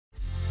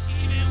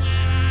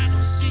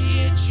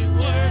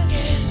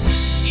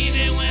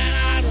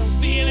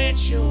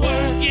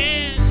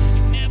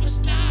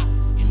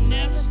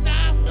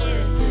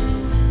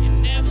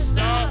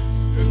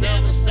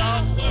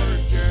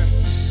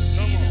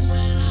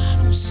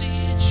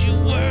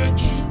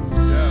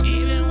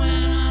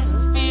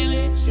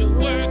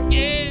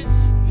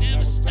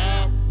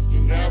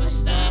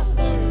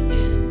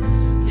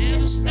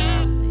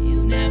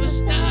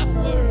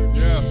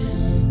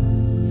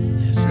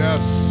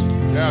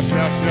yes,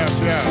 yes, yes,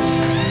 yes.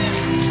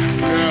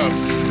 Yes.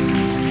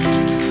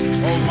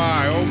 Oh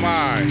my, oh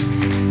my.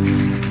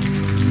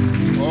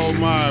 Oh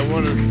my,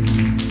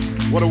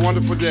 what a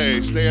wonderful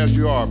day. Stay as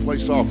you are. Play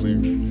softly.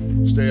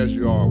 Stay as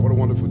you are. What a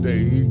wonderful day.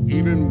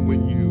 Even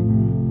when you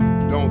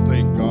don't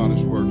think God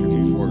is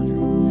working, he's working.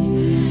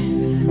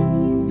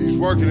 He's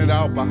working it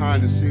out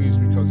behind the scenes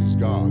because he's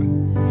God.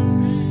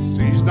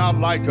 See, he's not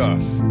like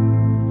us.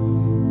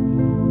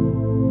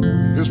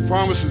 His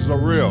promises are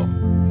real.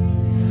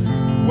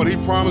 What he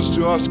promised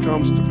to us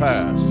comes to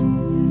pass.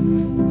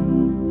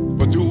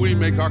 But do we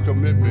make our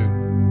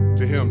commitment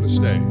to him to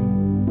stay?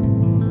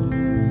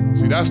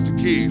 See, that's the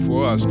key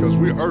for us because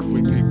we're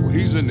earthly people.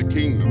 He's in the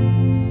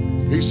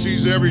kingdom. He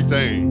sees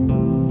everything.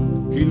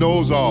 He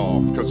knows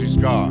all because he's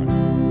God.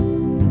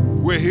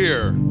 We're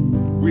here.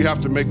 We have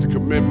to make the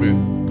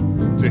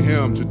commitment to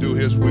him to do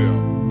his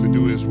will, to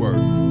do his work.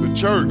 The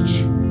church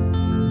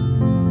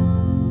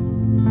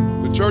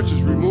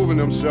is removing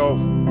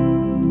themselves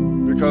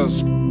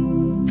because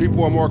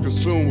people are more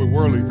consumed with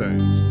worldly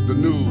things, the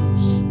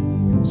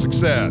news,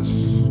 success,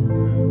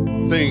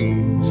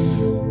 things.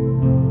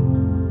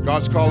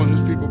 God's calling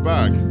his people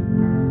back.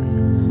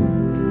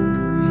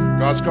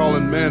 God's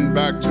calling men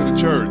back to the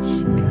church.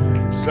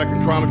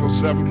 2 Chronicles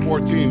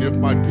 7:14, if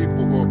my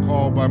people who are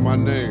called by my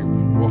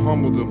name will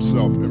humble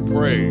themselves and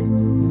pray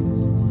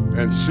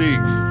and seek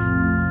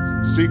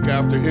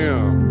after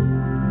him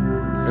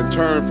and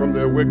turn from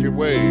their wicked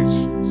ways,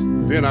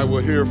 then I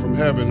will hear from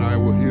heaven, I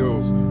will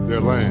heal their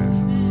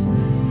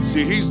land.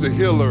 See, he's the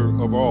healer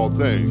of all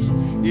things.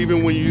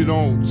 Even when you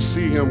don't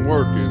see him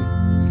working,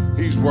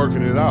 he's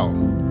working it out.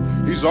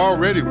 He's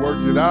already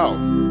worked it out.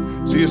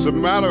 See, it's a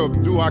matter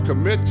of, do I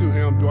commit to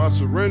him? Do I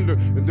surrender?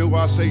 And do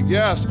I say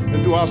yes?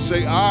 And do I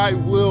say, I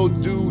will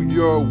do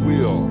your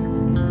will?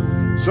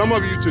 Some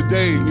of you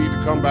today need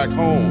to come back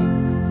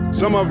home.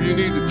 Some of you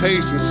need to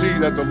taste and see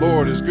that the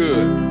Lord is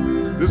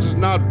good. This is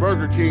not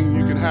Burger King.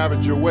 You can have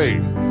it your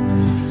way.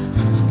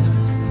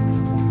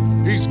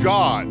 He's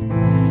God.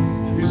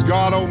 He's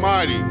God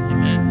Almighty.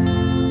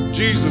 Amen.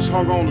 Jesus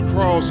hung on the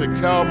cross at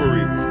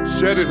Calvary,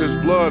 shedded his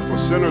blood for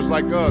sinners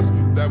like us,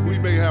 that we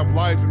may have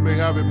life and may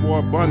have it more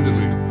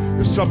abundantly.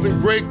 If something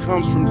great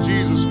comes from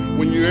Jesus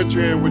when you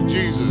enter in with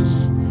Jesus.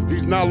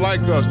 He's not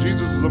like us.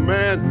 Jesus is a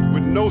man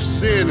with no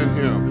sin in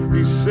him.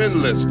 He's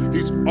sinless.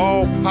 He's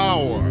all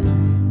power.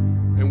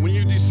 And when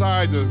you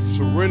decide to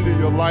surrender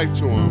your life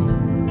to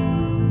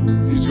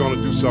him, he's going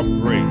to do something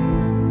great.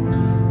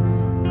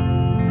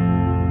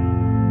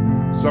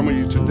 Some of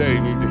you today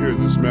need to hear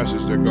this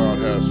message that God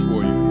has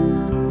for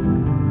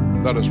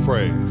you. Let us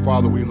pray.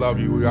 Father, we love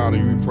you, we honor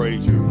you, we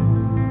praise you.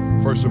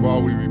 First of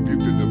all, we rebuke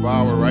the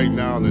devourer right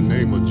now in the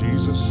name of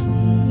Jesus.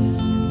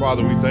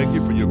 Father, we thank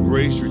you for your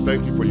grace, we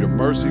thank you for your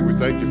mercy, we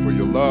thank you for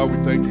your love, we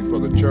thank you for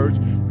the church,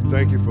 we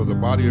thank you for the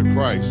body of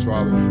Christ,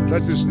 Father.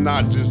 Let this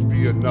not just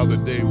be another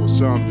day where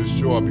some just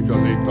show up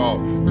because they thought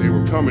they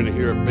were coming to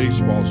hear a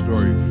baseball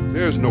story.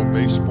 There's no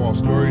baseball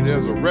story,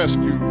 there's a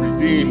rescued,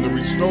 redeemed, and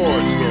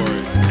restored story.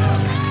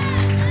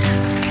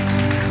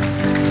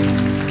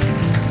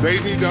 They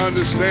need to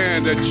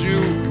understand that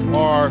you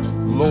are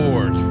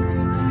Lord.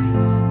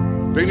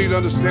 They need to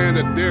understand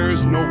that there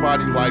is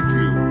nobody like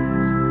you.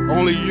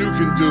 Only you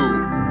can do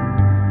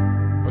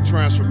a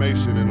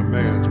transformation in a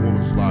man's,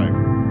 woman's life.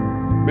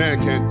 Man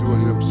can't do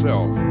it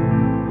himself.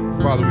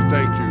 Father, we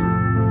thank you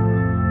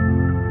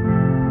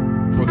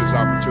for this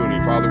opportunity.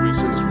 Father, we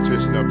send this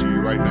petition up to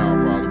you right now.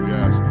 Father, we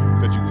ask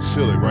that you will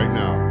seal it right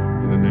now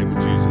in the name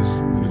of Jesus.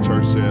 And the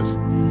church says,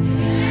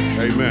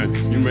 amen.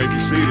 You may be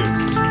seated.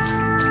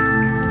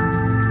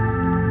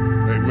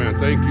 Amen.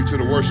 Thank you to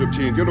the worship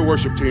team. Give the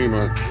worship team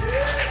a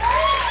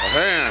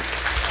hand.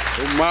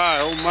 Oh my,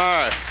 oh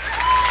my.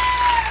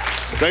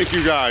 Thank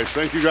you guys.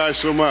 Thank you guys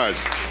so much.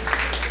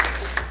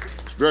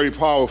 It's very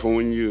powerful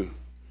when you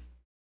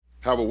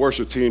have a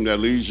worship team that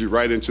leads you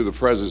right into the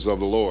presence of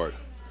the Lord.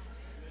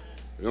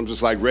 And I'm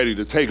just like ready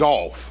to take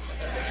off,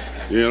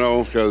 you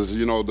know, because,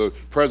 you know, the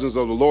presence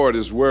of the Lord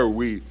is where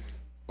we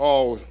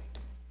all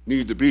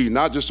need to be,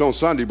 not just on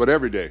Sunday, but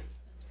every day.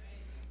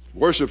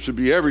 Worship should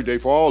be every day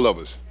for all of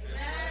us.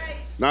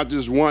 Not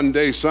just one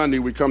day, Sunday,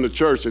 we come to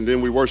church and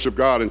then we worship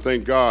God and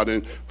thank God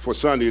and for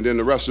Sunday, and then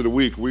the rest of the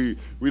week, we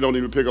don't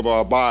even pick up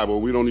our Bible.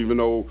 We don't even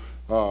know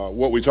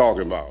what we're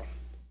talking about.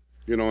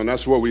 You know, and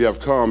that's where we have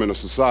come in a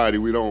society.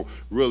 We don't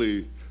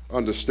really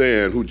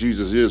understand who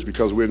Jesus is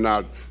because we're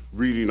not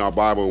reading our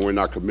Bible and we're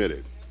not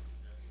committed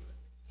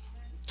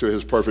to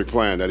his perfect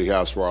plan that he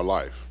has for our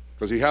life.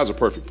 Because he has a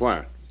perfect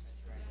plan.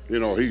 You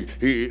know,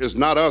 it's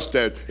not us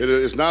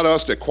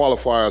that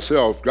qualify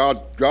ourselves.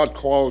 God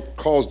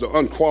calls the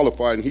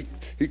unqualified, and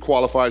he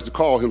qualifies to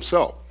call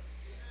himself.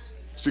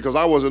 See, because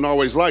I wasn't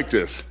always like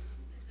this.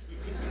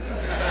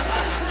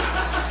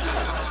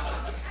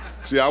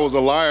 See, I was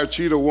a liar,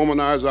 cheater,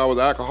 womanizer. I was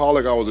an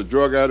alcoholic. I was a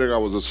drug addict. I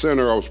was a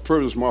sinner. I was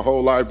privileged my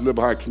whole life, lived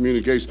behind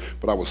community gates,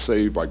 but I was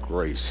saved by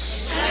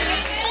grace.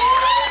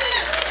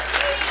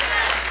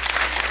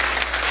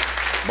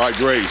 By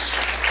grace.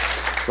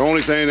 The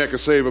only thing that can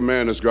save a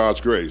man is God's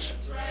grace.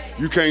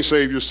 You can't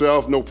save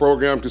yourself. No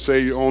program can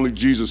save you. Only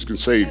Jesus can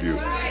save you.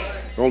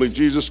 Only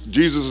Jesus.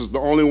 Jesus is the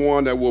only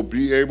one that will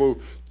be able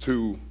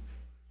to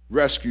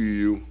rescue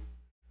you,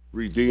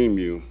 redeem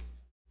you,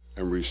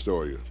 and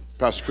restore you.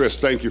 Pastor Chris,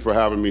 thank you for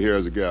having me here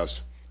as a guest.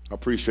 I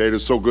appreciate it.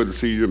 It's so good to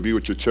see you and be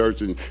with your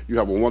church, and you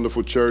have a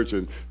wonderful church,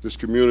 and this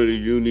community,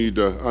 you need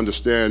to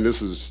understand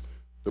this is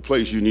the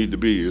place you need to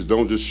be. Is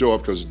don't just show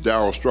up because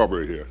Darryl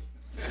Strawberry here.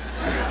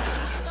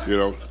 You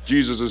know,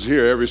 Jesus is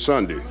here every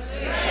Sunday.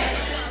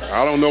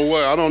 I don't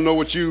know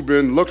what you've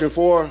been looking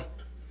for,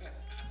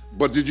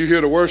 but did you hear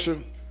the worship?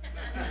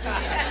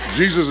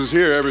 Jesus is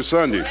here every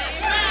Sunday.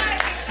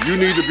 You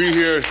need to be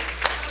here.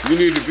 You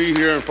need to be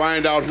here and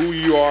find out who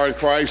you are in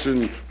Christ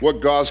and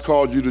what God's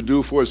called you to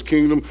do for his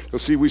kingdom.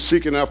 Because see, we're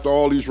seeking after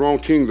all these wrong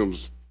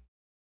kingdoms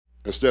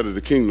instead of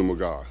the kingdom of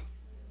God.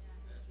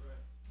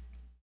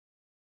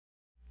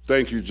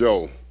 Thank you,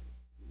 Joe,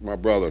 my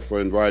brother, for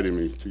inviting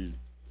me to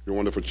your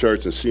wonderful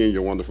church and seeing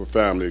your wonderful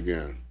family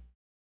again.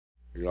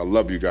 You know, I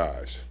love you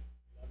guys.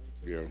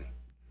 Yeah.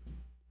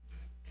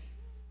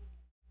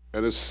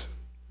 And it's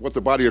what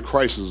the body of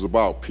Christ is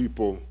about,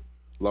 people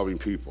loving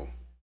people.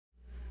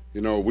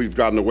 You know, we've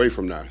gotten away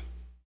from that.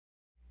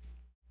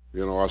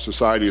 You know, our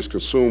society is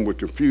consumed with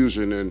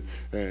confusion and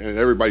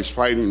everybody's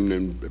fighting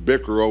and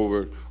bicker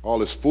over all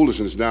this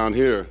foolishness down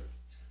here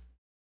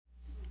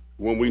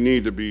when we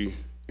need to be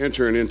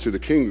entering into the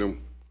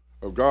kingdom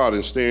of God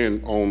and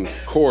staying on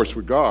course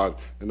with God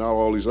and not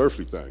all these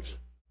earthly things.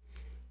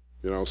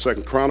 You know,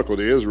 2 Chronicle,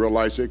 the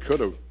Israelites, they could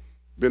have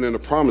been in the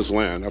promised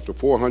land. After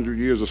 400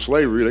 years of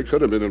slavery, they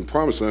could have been in the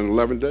promised land in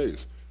 11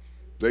 days.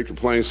 They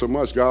complained so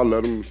much, God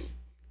let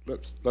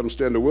them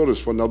stay in the wilderness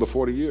for another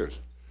 40 years.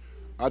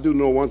 I do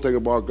know one thing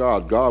about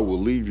God. God will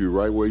leave you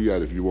right where you're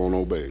at if you won't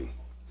obey him.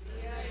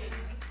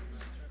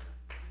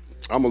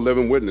 I'm a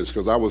living witness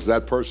because I was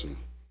that person.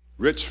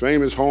 Rich,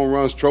 famous, home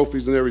runs,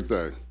 trophies, and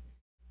everything.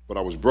 But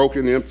I was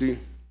broken, empty.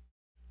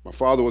 My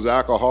father was an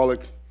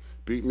alcoholic,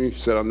 beat me,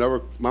 said I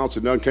never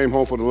mounted none. Came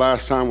home for the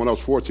last time when I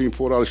was 14,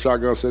 pulled out a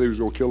shotgun, said he was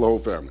going to kill the whole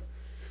family.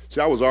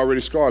 See, I was already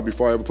scarred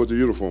before I ever put the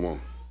uniform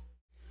on.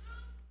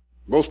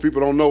 Most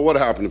people don't know what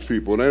happened to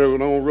people, and they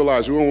don't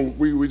realize.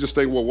 We just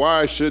think, well,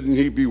 why shouldn't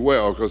he be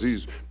well? Because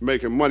he's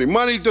making money.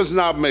 Money does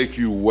not make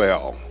you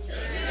well.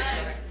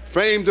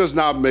 Fame does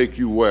not make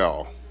you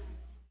well.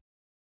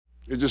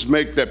 It just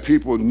makes that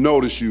people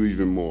notice you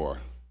even more.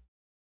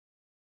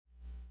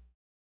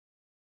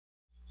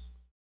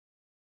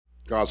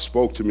 God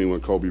spoke to me when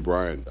Kobe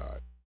Bryant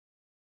died.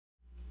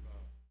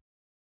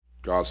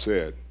 God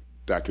said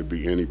that could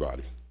be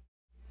anybody.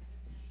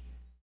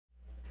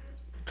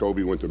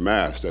 Kobe went to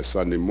Mass that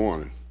Sunday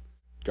morning,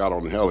 got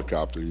on the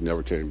helicopter, he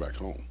never came back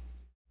home.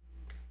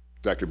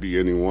 That could be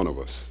any one of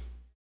us.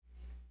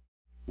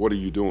 What are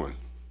you doing?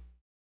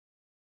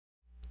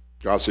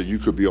 God said you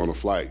could be on a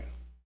flight.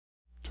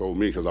 Told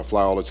me, because I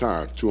fly all the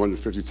time,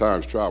 250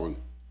 times traveling,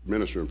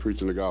 ministering,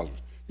 preaching the gospel.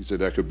 He said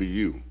that could be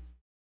you.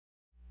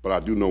 But I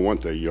do know one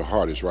thing, your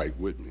heart is right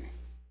with me.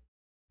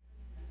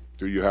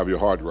 Do you have your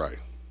heart right?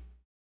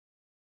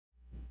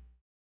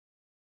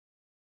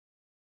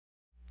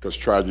 Because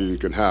tragedy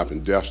can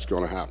happen, death's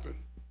going to happen.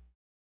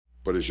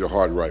 But is your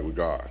heart right with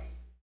God?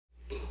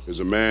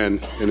 Is a man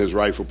in his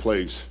rightful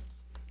place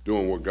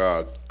doing what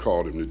God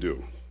called him to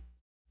do?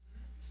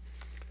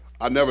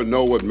 I never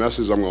know what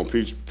message I'm going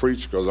to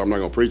preach because I'm not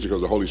going to preach it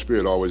because the Holy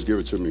Spirit always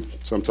gives it to me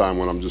sometime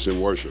when I'm just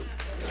in worship.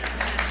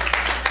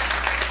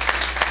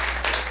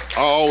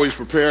 I always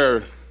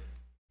prepare,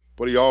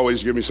 but he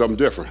always gives me something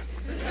different.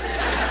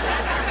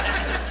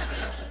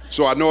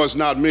 So I know it's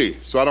not me.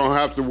 So I don't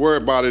have to worry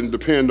about it and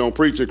depend on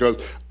preaching because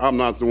I'm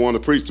not the one to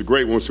preach. The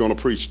great one's going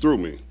to preach through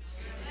me.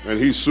 And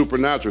he's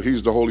supernatural.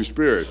 He's the Holy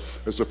Spirit.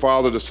 It's the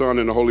Father, the Son,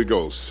 and the Holy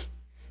Ghost.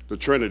 The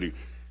Trinity.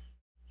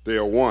 They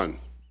are one.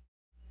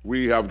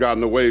 We have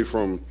gotten away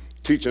from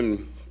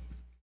teaching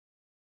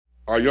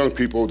our young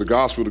people the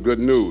gospel, the good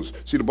news.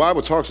 See, the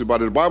Bible talks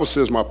about it. The Bible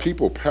says, my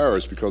people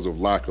perish because of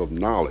lack of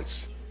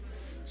knowledge.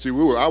 See,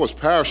 I was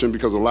perishing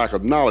because of lack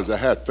of knowledge. I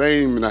had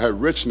fame and I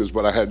had richness,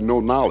 but I had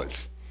no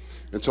knowledge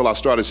until I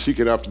started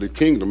seeking after the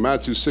kingdom.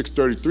 Matthew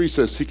 6:33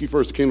 says, seek ye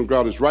first the kingdom of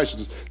God, his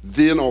righteousness,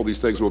 then all these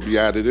things will be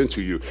added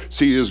into you.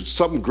 See, there's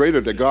something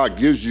greater that God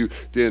gives you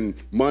than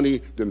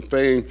money, than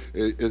fame.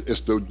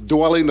 It's the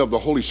dwelling of the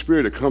Holy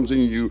Spirit that comes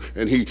in you,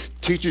 and he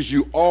teaches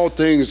you all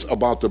things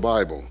about the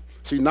Bible.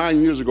 See,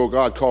 9 years ago,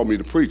 God called me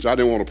to preach. I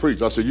didn't want to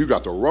preach. I said, you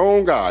got the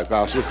wrong guy,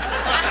 Pastor.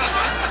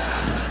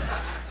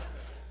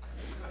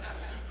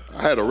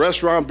 I had a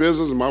restaurant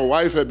business, and my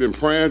wife had been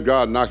praying,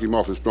 God, knock him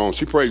off his throne.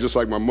 She prayed just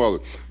like my mother.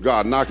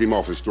 God, knock him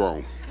off his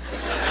throne.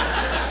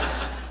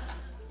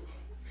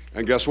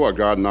 And guess what?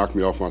 God knocked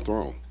me off my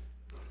throne.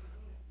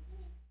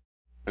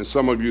 And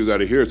some of you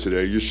that are here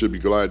today, you should be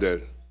glad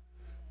that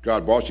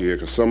God brought you here,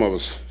 because some of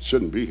us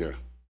shouldn't be here.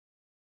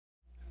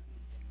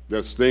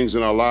 There's things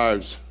in our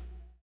lives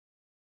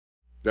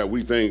that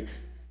we think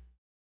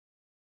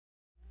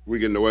we're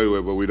getting away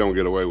with, but we don't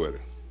get away with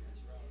it.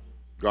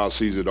 God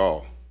sees it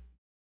all.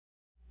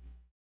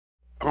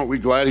 Aren't we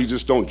glad he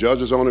just don't judge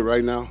us on it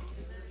right now?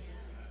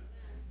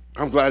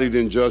 I'm glad he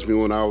didn't judge me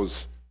when I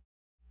was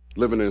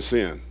living in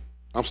sin.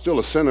 I'm still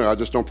a sinner, I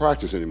just don't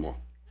practice anymore.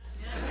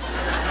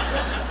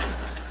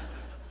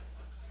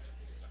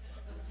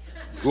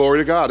 Glory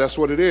to God, that's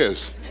what it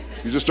is.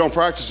 You just don't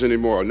practice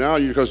anymore. Now,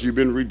 because you've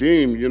been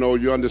redeemed,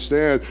 you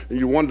understand, and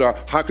you wonder,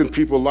 how can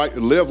people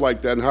live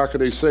like that, and how can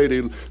they say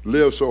they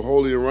live so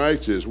holy and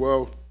righteous?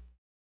 Well,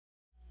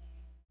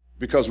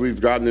 because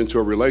we've gotten into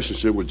a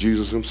relationship with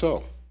Jesus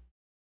himself.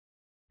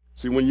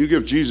 See, when you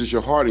give Jesus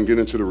your heart and get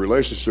into the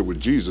relationship with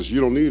Jesus,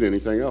 you don't need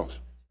anything else.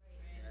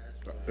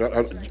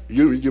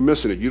 You're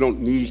missing it. You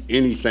don't need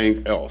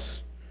anything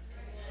else.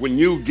 When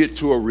you get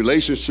to a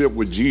relationship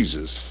with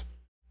Jesus,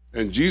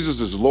 and Jesus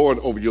is Lord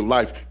over your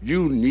life,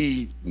 you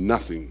need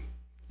nothing.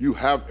 You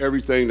have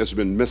everything that's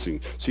been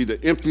missing. See,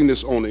 the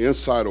emptiness on the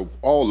inside of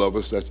all of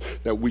us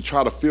that we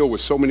try to fill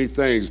with so many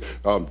things,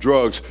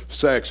 drugs,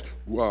 sex,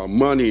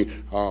 money,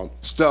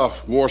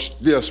 stuff, more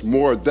this,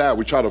 more that.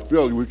 We try to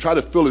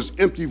fill this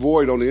empty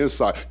void on the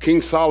inside.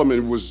 King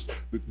Solomon was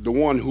the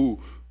one who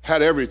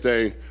had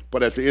everything,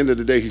 but at the end of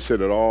the day, he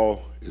said it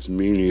all is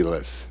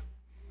meaningless.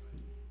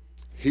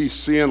 He's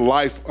seeing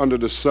life under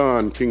the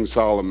sun, King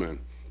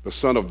Solomon, the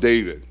son of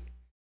David.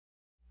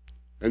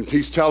 And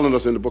he's telling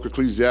us in the book of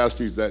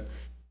Ecclesiastes that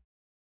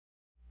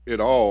it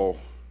all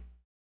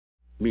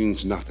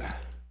means nothing.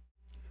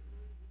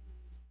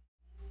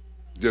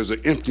 There's an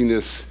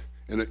emptiness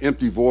and an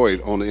empty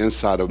void on the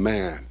inside of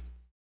man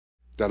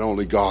that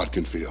only God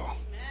can fill.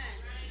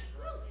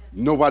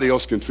 Nobody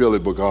else can fill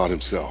it but God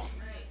himself.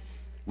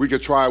 We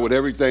could try with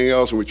everything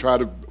else, and we try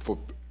to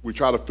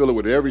fill it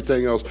with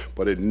everything else,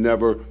 but it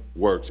never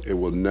works. It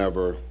will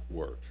never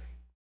work.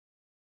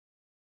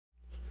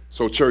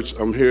 So church,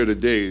 I'm here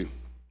today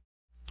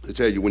to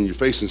tell you, when you're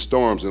facing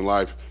storms in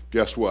life,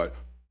 guess what?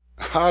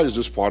 How is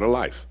this part of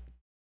life?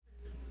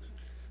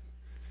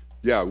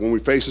 Yeah, when we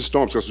face the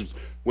storms, because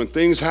when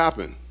things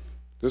happen,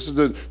 this is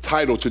the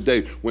title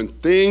today, when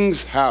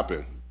things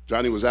happen.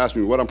 Johnny was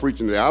asking me what I'm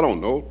preaching today. I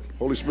don't know.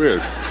 Holy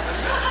Spirit.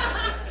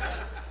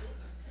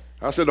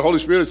 I said the Holy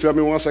Spirit will tell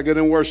me once I get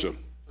in worship.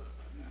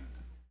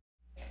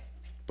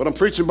 But I'm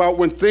preaching about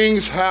when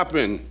things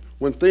happen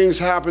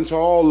to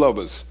all of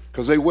us,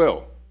 because they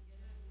will.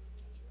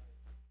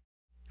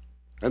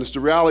 And it's the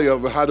reality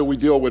of how do we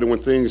deal with it when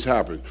things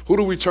happen. Who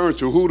do we turn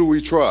to? Who do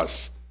we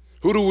trust?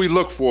 Who do we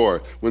look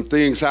for when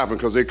things happen?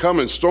 Because they come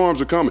and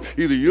storms are coming.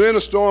 Either you're in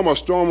a storm or a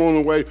storm on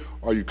the way,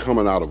 or you're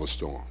coming out of a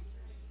storm.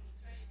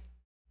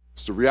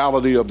 It's the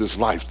reality of this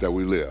life that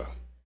we live.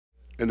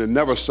 And it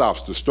never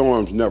stops. The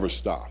storms never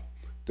stop.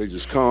 They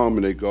just come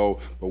and they go,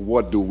 but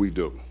what do we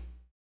do?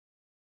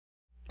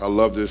 I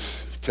love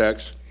this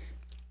text.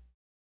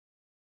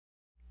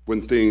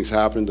 When things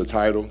happen, the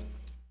title.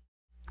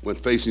 When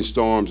facing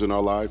storms in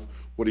our life,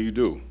 what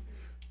do?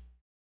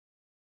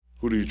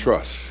 Who do you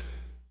trust?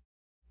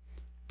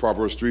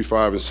 Proverbs 3,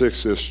 5, and 6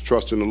 says,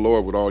 trust in the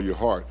Lord with all your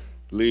heart.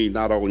 Lean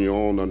not on your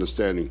own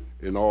understanding.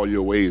 In all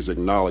your ways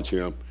acknowledge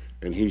him,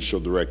 and he shall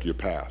direct your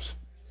paths.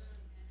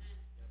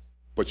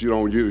 But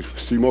you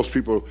see, most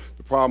people,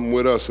 the problem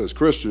with us as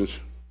Christians,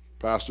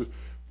 Pastor,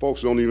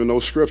 folks don't even know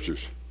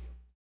scriptures.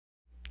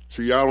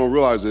 See, y'all don't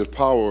realize there's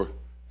power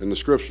in the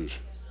scriptures.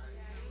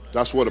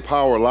 That's where the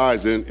power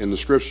lies in the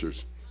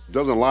scriptures. It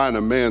doesn't lie in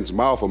a man's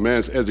mouth, a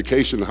man's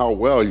education, how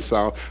well he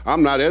sounds.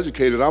 I'm not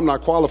educated, I'm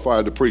not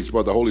qualified to preach,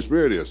 but the Holy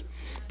Spirit is.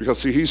 Because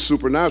see, he's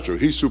supernatural.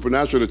 He's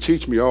supernatural to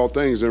teach me all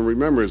things in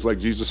remembrance, like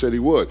Jesus said he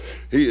would.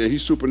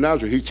 He's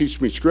supernatural. He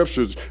teaches me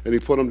scriptures, and he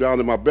put them down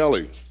in my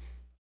belly.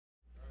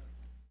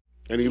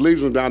 And he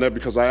leaves them down there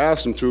because I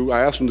asked him to.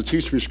 I asked him to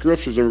teach me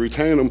scriptures and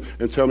retain them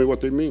and tell me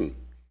what they mean.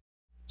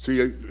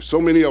 See,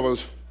 so many of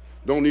us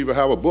don't even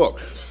have a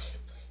book.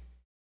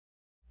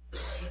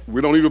 We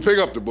don't even pick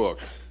up the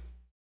book.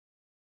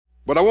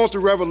 But I want the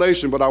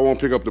revelation, but I won't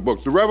pick up the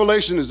book. The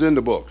revelation is in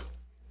the book.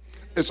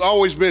 It's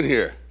always been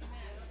here.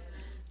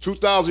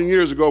 2,000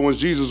 years ago when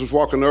Jesus was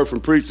walking the earth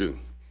and preaching,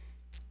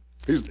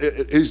 he's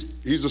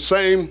the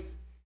same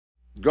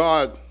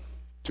God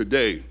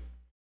today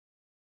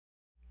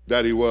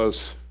that he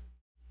was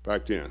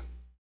back then.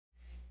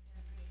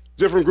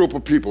 Different group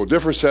of people,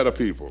 different set of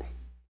people.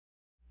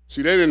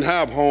 See, they didn't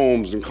have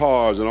homes and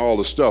cars and all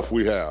the stuff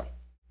we have.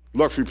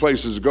 Luxury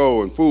places to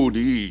go and food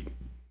to eat.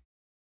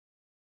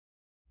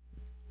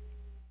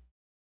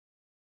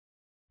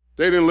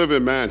 They didn't live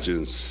in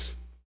mansions.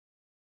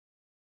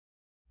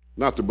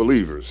 Not the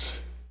believers.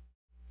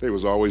 They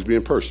was always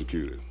being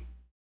persecuted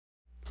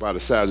by the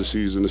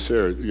Sadducees and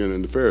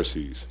the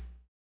Pharisees.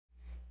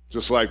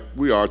 Just like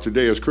we are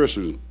today as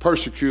Christians,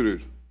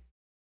 persecuted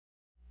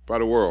by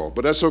the world.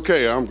 But that's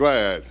okay, I'm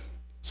glad.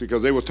 See,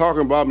 because they were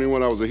talking about me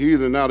when I was a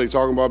heathen, now they're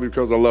talking about me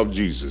because I love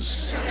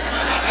Jesus.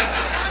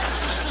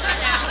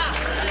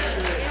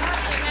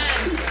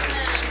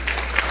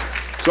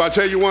 So I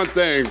tell you one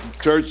thing,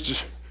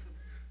 church,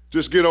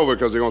 just get over it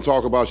because they're going to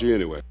talk about you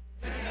anyway.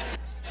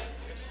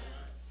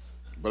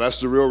 But that's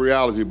the real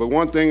reality. But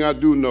one thing I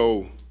do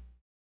know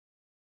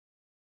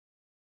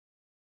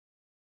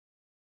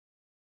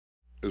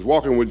is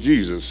walking with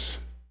Jesus,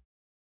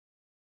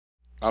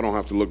 I don't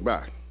have to look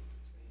back.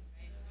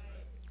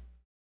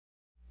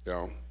 You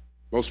know,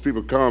 most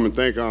people come and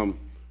think I'm,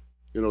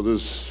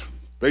 this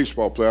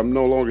baseball player. I'm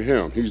no longer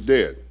him. He's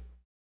dead.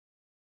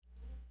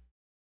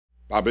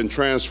 I've been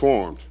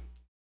transformed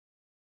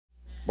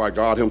by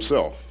God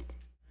himself.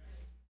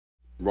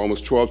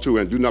 Romans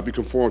 12:2, and do not be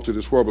conformed to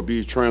this world, but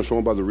be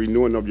transformed by the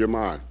renewing of your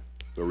mind.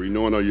 The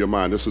renewing of your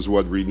mind. This is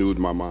what renewed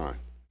my mind.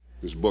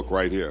 This book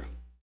right here.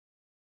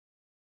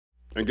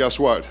 And guess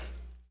what?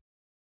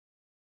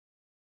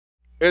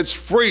 It's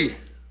free.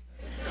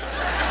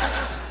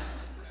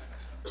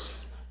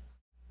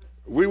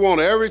 We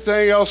want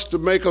everything else to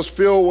make us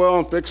feel well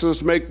and fix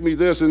us, make me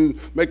this and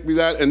make me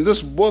that. And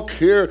this book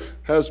here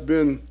has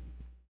been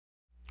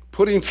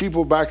putting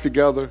people back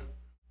together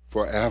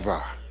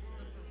forever.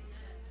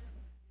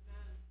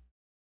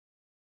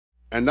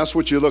 And that's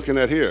what you're looking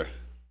at here.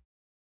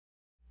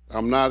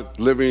 I'm not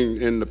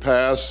living in the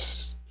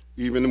past,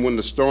 even when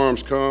the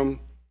storms come.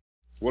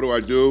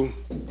 What do?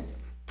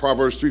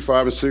 Proverbs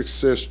 3:5-6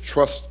 says,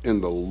 trust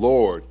in the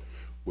Lord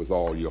with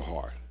all your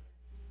heart.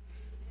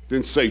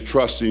 Didn't say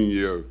trust in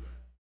your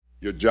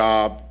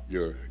job,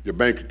 your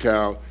bank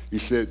account.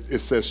 It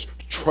says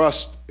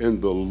trust in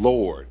the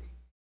Lord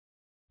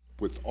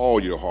with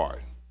all your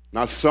heart.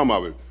 Not some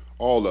of it,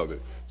 all of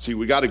it. See,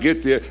 we got to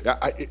get there.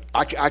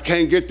 I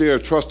can't get there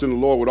trusting the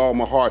Lord with all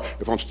my heart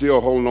if I'm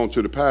still holding on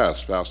to the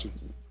past, Pastor.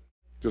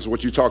 Just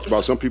what you talked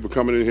about. Some people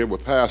coming in here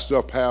with past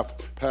stuff,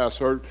 past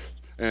hurt,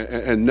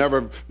 and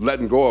never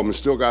letting go of them, and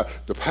still got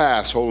the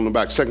past holding them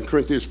back. 2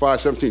 Corinthians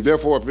 5:17.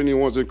 Therefore, if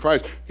anyone's in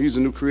Christ, he's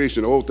a new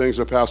creation. Old things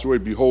have passed away.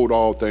 Behold,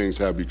 all things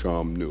have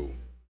become new.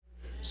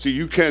 See,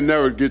 you can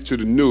never get to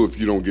the new if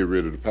you don't get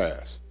rid of the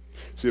past.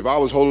 See, if I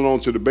was holding on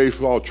to the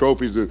baseball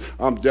trophies and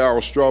I'm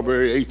Darryl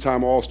Strawberry,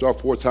 8-time All-Star,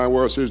 4-time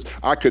World Series,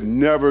 I could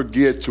never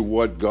get to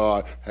what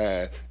God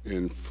had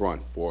in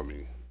front for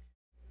me.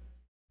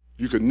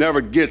 You could never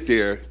get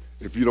there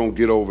if you don't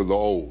get over the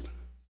old.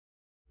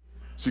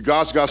 See,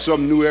 God's got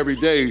something new every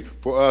day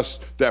for us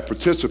that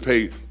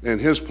participate in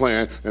his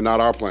plan and not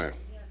our plan.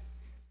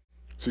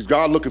 See,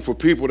 God looking for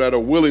people that are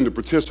willing to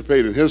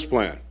participate in his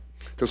plan.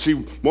 Because,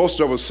 see, most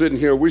of us sitting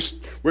here,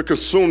 we're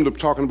consumed of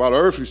talking about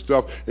earthly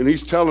stuff, and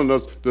he's telling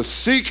us to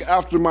seek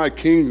after my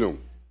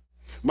kingdom.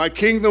 My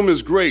kingdom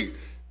is great.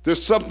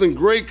 There's something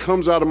great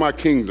comes out of my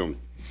kingdom.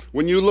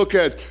 When you look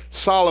at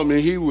Solomon,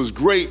 he was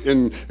great,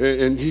 and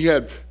he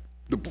had,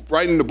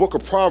 writing the book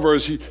of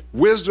Proverbs,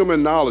 wisdom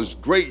and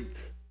knowledge, great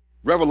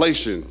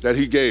revelation that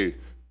he gave.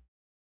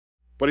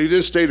 But he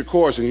didn't stay the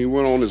course, and he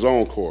went on his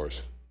own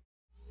course.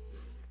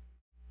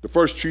 The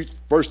first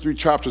three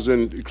chapters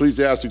in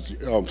Ecclesiastes,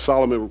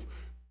 Solomon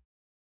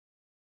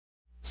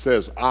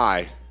says,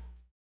 I,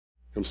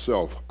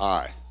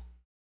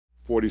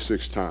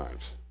 46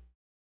 times,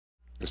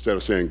 instead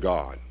of saying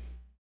God.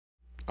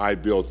 I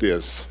built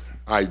this,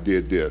 I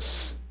did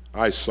this,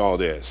 I saw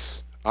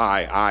this,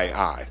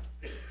 I.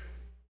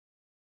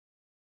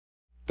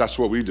 That's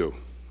what we do.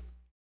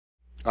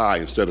 I,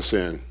 instead of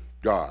saying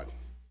God.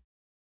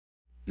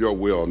 Your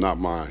will, not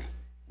mine.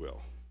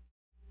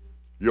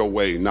 Your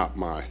way, not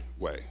my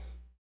way.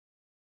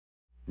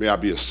 May I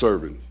be a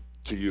servant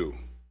to you.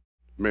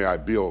 May I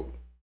build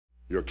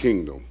your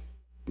kingdom.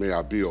 May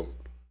I build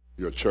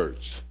your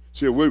church.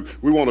 See, we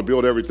want to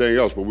build everything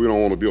else, but we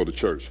don't want to build the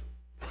church.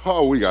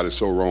 Oh, we got it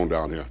so wrong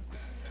down here.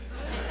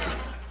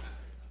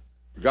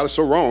 We got it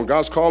so wrong.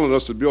 God's calling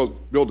us to build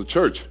the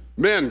church.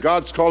 Men,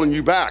 God's calling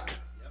you back.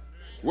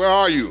 Where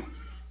are you?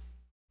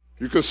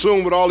 You're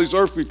consumed with all these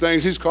earthly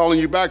things. He's calling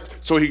you back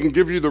so he can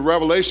give you the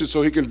revelation,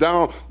 so he can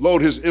download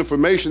his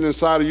information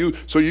inside of you,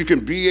 so you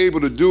can be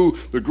able to do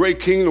the great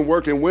kingdom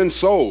work and win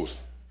souls.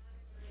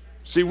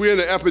 See, we're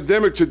in an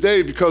epidemic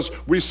today because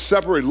we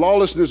separate.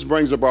 Lawlessness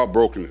brings about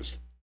brokenness.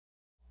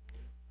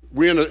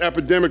 We're in an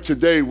epidemic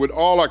today with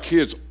all our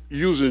kids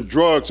using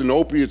drugs and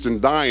opiates and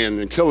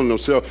dying and killing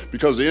themselves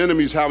because the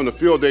enemy's having a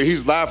field day.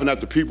 He's laughing at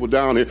the people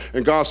down here.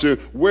 And God said,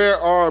 where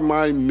are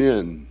my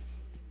men?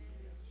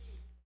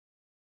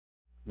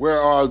 Where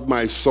are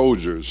my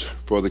soldiers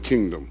for the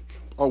kingdom?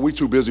 Oh, we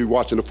too busy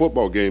watching the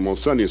football game on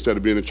Sunday instead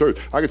of being in church.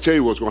 I can tell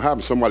you what's going to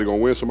happen. Somebody's going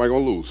to win, somebody's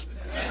going to lose.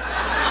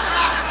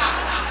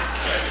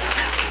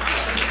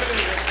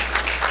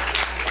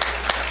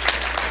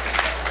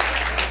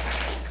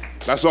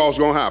 That's all that's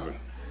going to happen.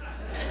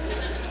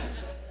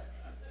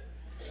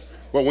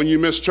 But when you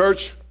miss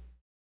church,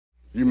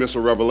 you miss a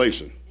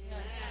revelation.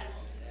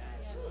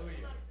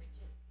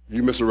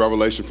 You miss a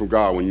revelation from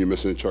God when you're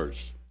missing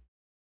church.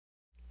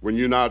 When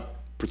you're not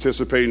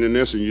participating in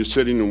this and you're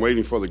sitting and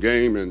waiting for the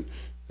game and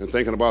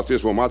thinking about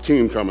this, well, my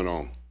team coming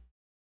on,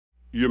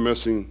 you're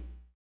missing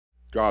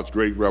God's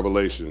great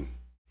revelation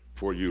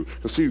for you.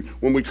 Because see,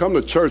 when we come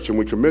to church and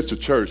we commit to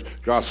church,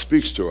 God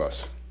speaks to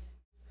us.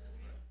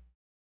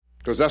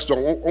 Because that's the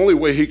only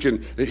way he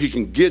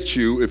can get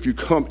you if you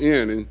come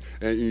in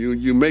and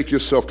you make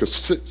yourself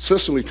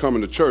consistently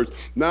coming to church.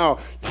 Now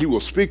he will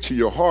speak to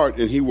your heart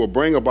and he will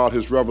bring about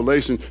his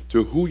revelation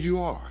to who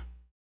you are.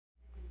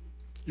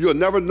 You'll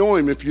never know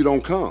him if you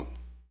don't come.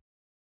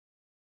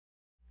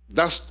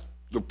 That's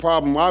the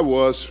problem I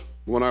was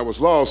when I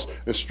was lost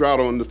and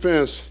straddling the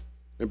fence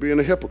and being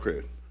a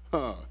hypocrite.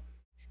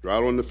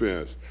 Straddling the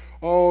fence.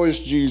 Oh, it's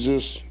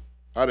Jesus.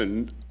 I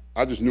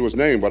just knew his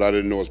name, but I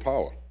didn't know his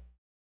power.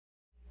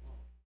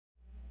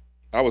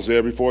 I was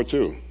there before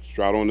too,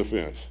 straddling the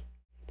fence.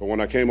 But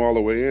when I came all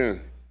the way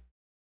in,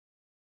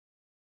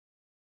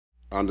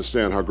 I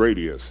understand how great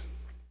he is.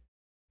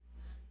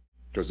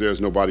 Because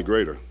there's nobody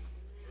greater.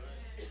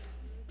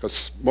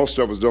 Because most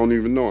of us don't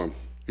even know him.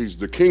 He's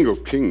the King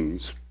of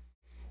Kings.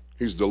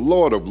 He's the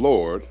Lord of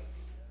Lords.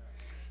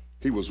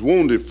 He was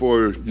wounded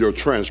for your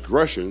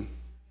transgression.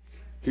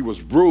 He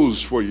was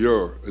bruised for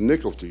your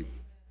iniquity.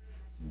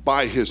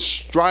 By his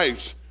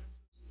stripes,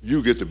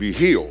 you get to be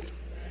healed.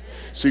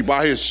 See,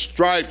 by his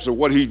stripes of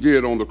what he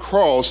did on the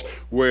cross,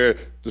 where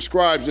the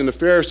scribes and the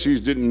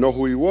Pharisees didn't know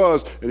who he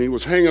was, and he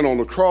was hanging on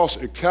the cross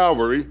at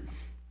Calvary,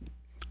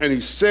 and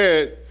he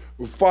said,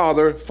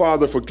 Father,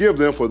 Father, forgive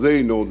them, for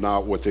they know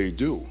not what they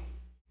do.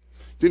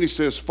 Then he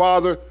says,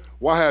 Father,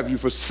 why have you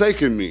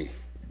forsaken me?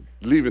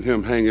 Leaving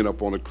him hanging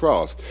up on the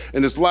cross.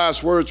 And his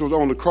last words was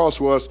on the cross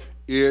was,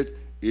 it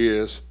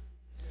is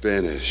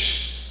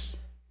finished.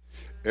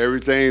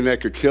 Everything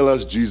that could kill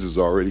us, Jesus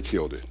already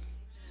killed it.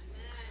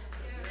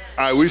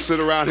 All right, we sit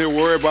around here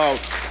worry about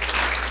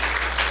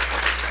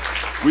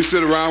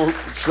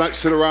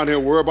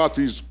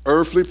these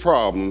earthly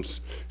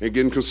problems and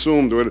getting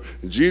consumed with it.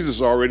 And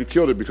Jesus already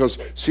killed it because,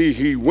 see,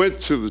 he went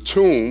to the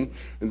tomb,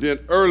 and then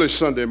early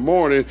Sunday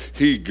morning,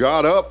 he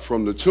got up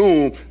from the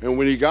tomb, and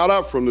when he got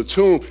up from the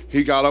tomb,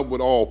 he got up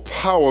with all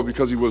power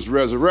because he was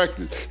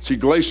resurrected. See,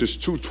 Galatians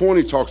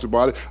 2:20 talks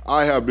about it.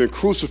 I have been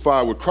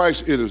crucified with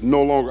Christ. It is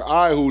no longer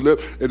I who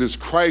live. It is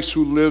Christ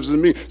who lives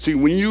in me. See,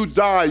 when you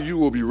die, you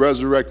will be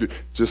resurrected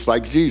just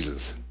like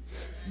Jesus.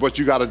 But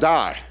you got to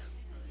die.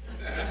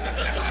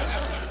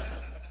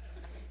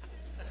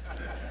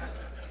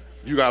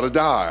 You got to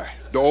die.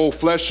 The old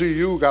flesh of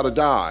you got to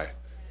die,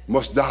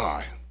 must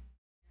die.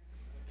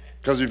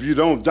 Because if you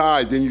don't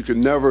die, then you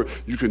can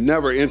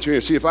never enter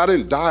in. See, if I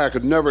didn't die, I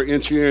could never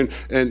enter in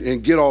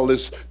and get all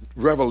this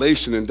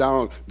revelation and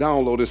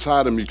download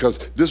inside of me, because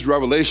this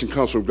revelation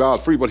comes from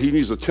God free, but he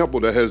needs a temple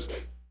that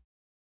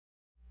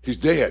he's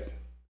dead.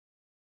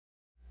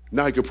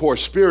 Now he can pour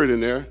spirit in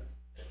there.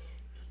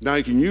 Now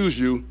he can use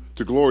you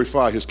to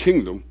glorify his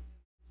kingdom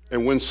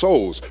and win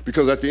souls,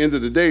 because at the end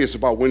of the day, it's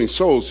about winning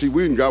souls. See,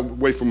 we got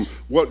away from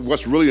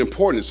what's really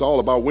important. It's all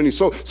about winning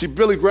souls. See,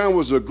 Billy Graham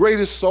was the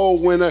greatest soul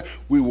winner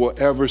we will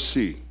ever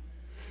see.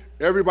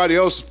 Everybody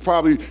else is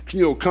probably,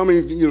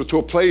 coming, to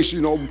a place,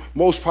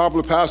 most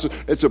popular pastors,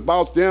 it's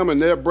about them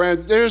and their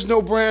brand. There's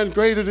no brand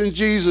greater than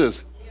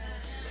Jesus. Yes.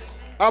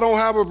 I don't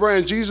have a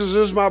brand. Jesus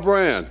is my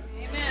brand.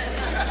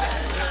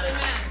 Amen.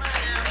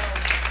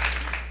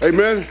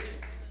 Amen.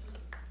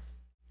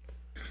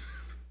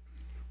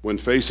 When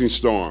facing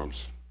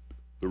storms,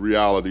 the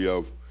reality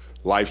of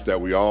life that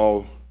we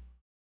all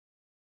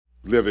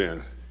live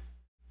in,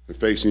 and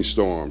facing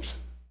storms.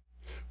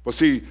 But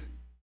see,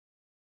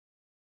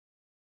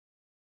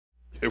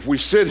 if we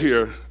sit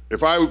here,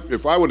 if I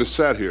would have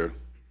sat here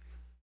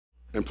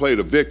and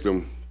played a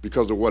victim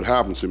because of what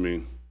happened to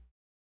me,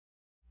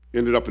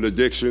 ended up in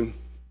addiction,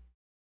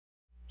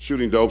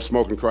 shooting dope,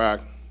 smoking crack,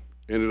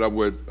 ended up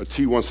with a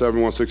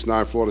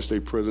T-17169 Florida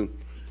State Prison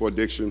for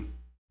addiction,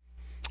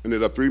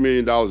 ended up $3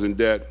 million in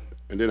debt,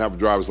 and didn't have a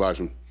driver's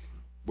license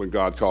when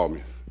God called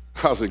me.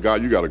 I said,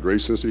 God, you got a great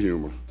sense of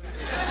humor.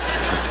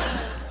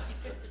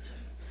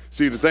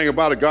 See, the thing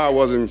about it, God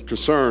wasn't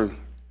concerned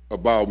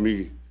about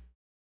me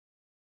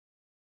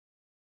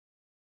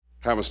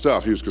having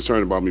stuff. He was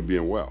concerned about me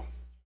being well.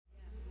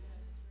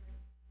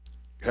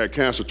 Had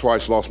cancer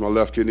twice, lost my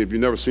left kidney. If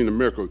you've never seen a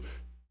miracle,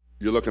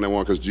 you're looking at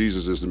one, because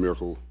Jesus is the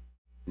miracle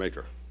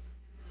maker.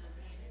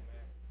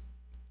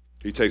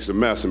 He takes a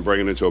mess and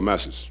brings it into a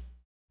message.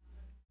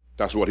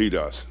 That's what he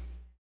does.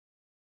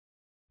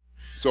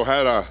 So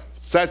had I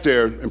sat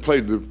there and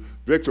played the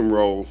victim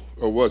role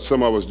of what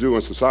some of us do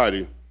in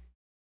society,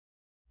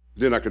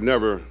 then I could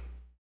never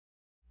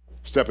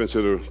step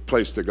into the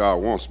place that God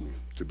wants me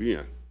to be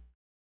in.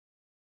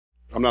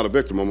 I'm not a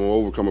victim. I'm an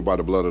overcomer by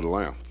the blood of the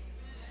Lamb.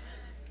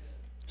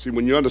 See,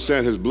 when you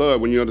understand his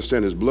blood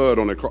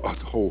on that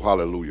cross, oh,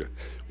 hallelujah.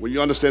 When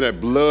you understand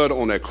that blood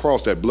on that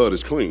cross, that blood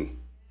is clean.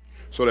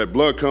 So that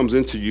blood comes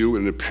into you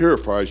and it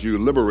purifies you,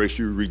 liberates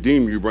you,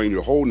 redeems you, brings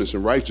you wholeness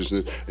and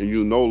righteousness, and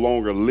you no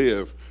longer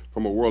live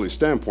from a worldly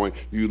standpoint.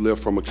 You live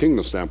from a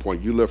kingdom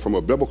standpoint. You live from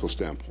a biblical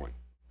standpoint.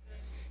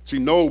 See,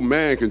 no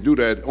man can do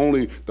that.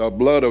 Only the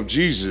blood of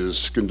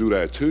Jesus can do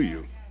that to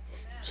you.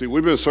 See,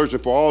 we've been searching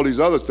for all these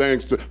other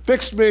things to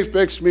fix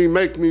me,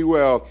 make me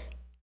well.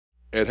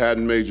 It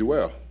hadn't made you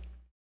well.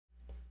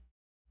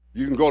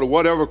 You can go to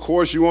whatever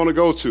course you want to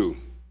go to.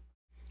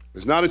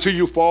 It's not until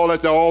you fall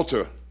at the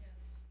altar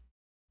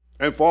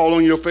and fall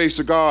on your face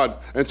to God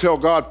and tell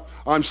God,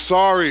 I'm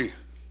sorry.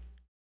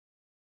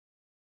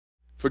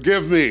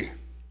 Forgive me.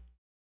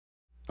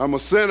 I'm a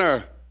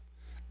sinner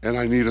and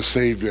I need a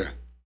Savior.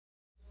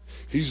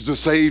 He's the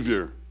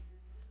Savior.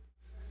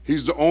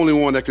 He's the only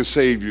one that can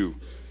save you.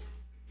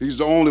 He's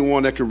the only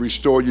one that can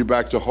restore you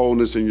back to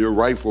wholeness in your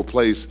rightful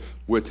place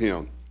with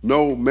him.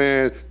 No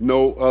man,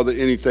 no other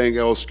anything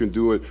else can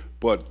do it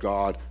but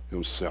God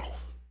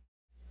himself.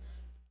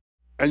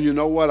 And you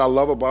know what I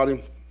love about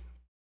him?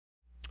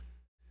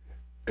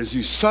 Is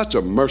he's such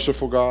a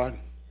merciful God.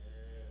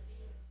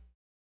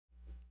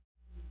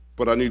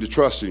 But I need to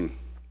trust him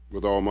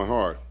with all my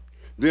heart.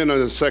 Then in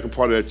the second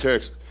part of that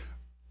text,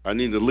 I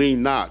need to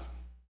lean not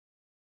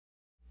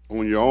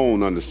on your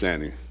own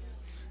understanding.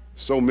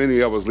 So many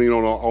of us lean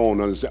on our own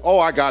understanding. Oh,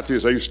 I got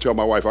this. I used to tell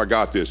my wife, I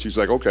got this. She's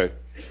like, okay.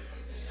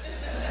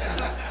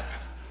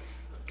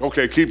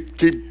 Okay,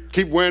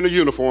 keep wearing the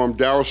uniform,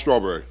 Darryl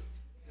Strawberry.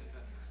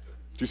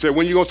 She said,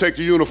 when you gonna take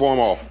the uniform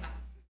off?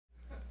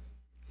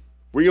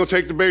 When you gonna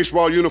take the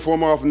baseball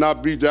uniform off and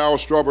not be Darryl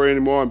Strawberry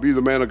anymore and be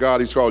the man of God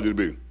he's called you to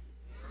be?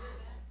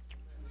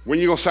 When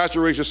you gonna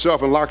saturate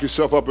yourself and lock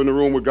yourself up in the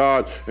room with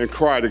God and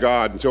cry to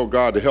God and tell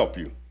God to help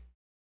you?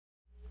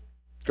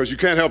 Because you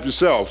can't help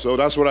yourself. So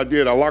that's what I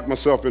did. I locked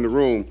myself in the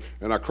room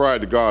and I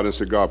cried to God and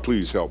said, God,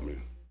 please help me.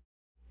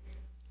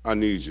 I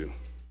need you.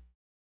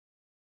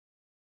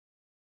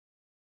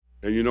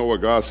 And you know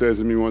what God says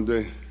to me one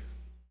day?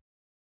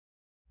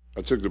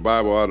 I took the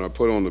Bible out and I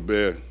put it on the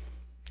bed.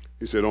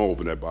 He said, don't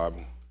open that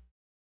Bible.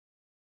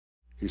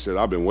 He said,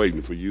 I've been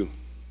waiting for you.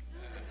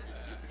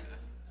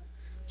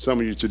 Some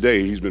of you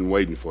today, he's been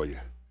waiting for you.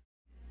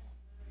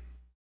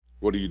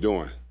 What are you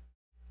doing?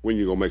 When are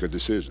you going to make a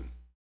decision?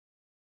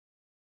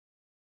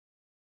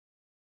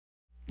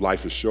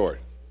 Life is short.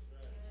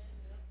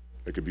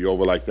 It could be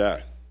over like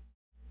that.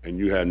 And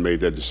you hadn't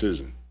made that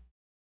decision.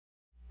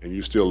 And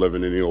you still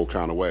living in the old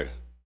kind of way.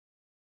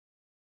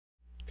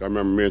 I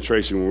remember me and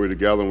Tracy, when we were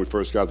together, when we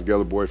first got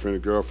together, boyfriend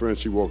and girlfriend,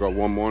 she woke up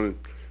one morning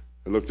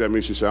and looked at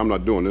me. She said, I'm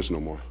not doing this no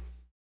more.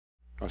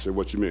 I said,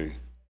 what you mean?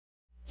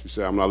 She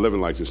said, I'm not living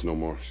like this no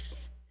more.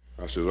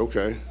 I said,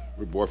 okay,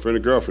 we're boyfriend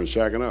and girlfriend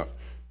shacking up.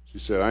 She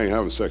said, I ain't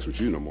having sex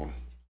with you no more.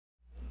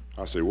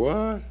 I said,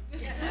 what?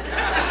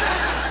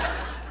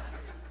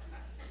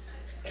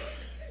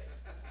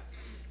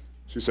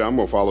 She said, I'm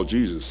going to follow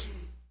Jesus.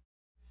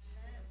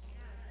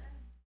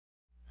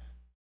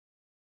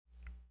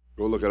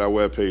 Go look at our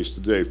webpage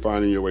today,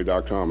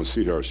 findingyourway.com, and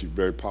see her. She's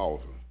very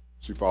powerful.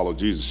 She followed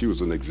Jesus. She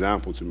was an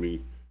example to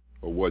me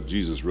of what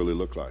Jesus really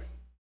looked like.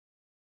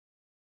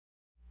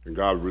 And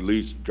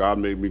God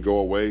made me go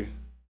away,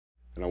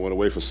 and I went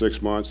away for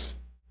 6 months.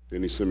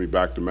 Then he sent me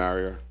back to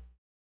marry her,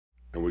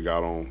 and we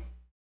got on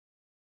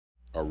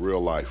a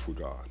real life with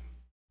God.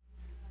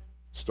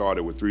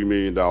 Started with $3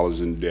 million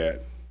in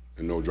debt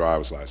and no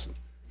driver's license.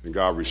 And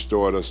God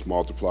restored us,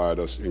 multiplied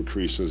us,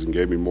 increased us, and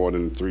gave me more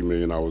than $3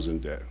 million in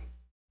debt.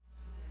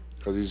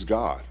 Because he's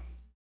God.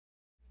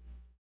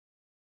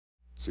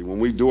 See, when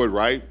we do it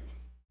right,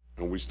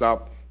 and we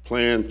stop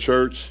playing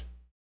church,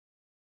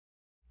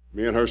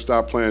 me and her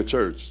stopped playing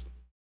church.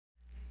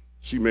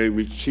 She made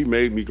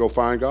me go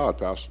find God,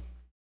 Pastor.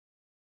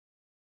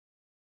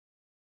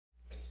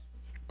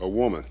 A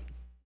woman.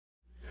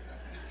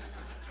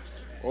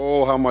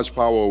 Oh, how much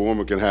power a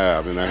woman can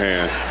have in her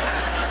hand.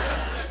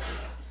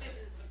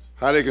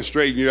 How they can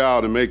straighten you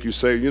out and make you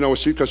say, you know,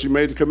 because she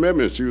made the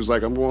commitment. She was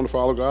like, I'm going to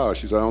follow God.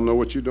 She said, I don't know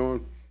what you're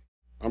doing.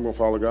 I'm going to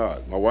follow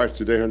God. My wife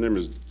today, her name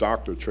is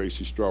Dr.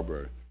 Tracy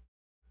Strawberry.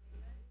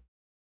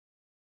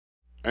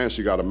 And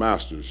she got a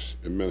master's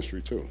in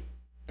ministry too.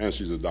 And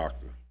she's a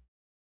doctor.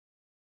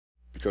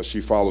 Because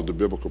she followed the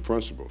biblical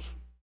principles.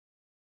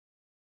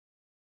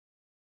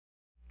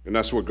 And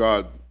that's what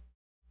God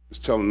is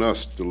telling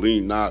us, to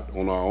lean not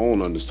on our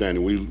own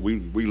understanding. We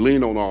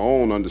lean on our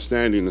own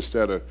understanding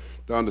instead of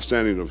the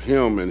understanding of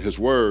him and his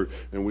word,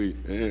 and we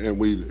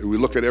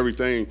look at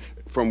everything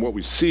from what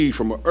we see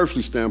from an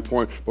earthly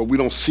standpoint, but we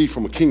don't see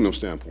from a kingdom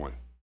standpoint.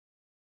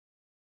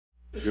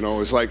 You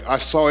know, it's like I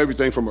saw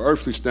everything from an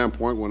earthly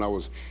standpoint when I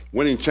was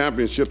winning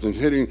championships and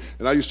hitting,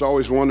 and I used to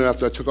always wonder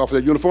after I took off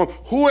that uniform,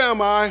 who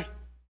am I?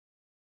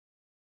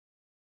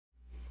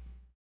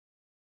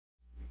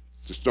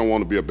 Just don't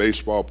want to be a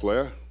baseball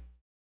player.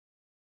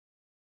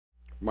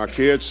 My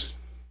kids,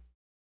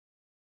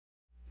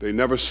 they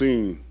never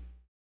seen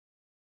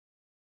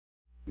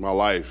my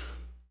life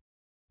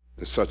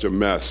in such a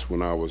mess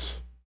when I was,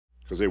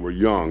 because they were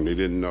young, they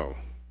didn't know.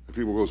 And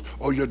people goes,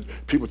 oh,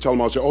 people tell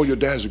them, I say, oh, your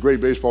dad's a great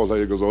baseball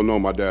player. He goes, oh no,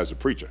 my dad's a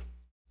preacher.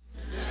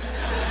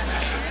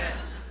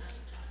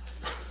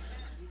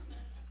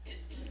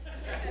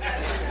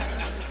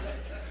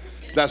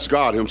 That's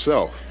God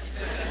himself.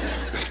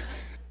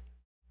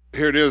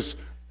 Here it is,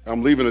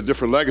 I'm leaving a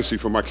different legacy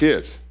for my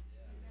kids.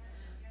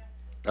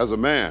 As a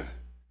man,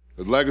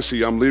 the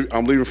legacy I'm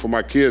leaving for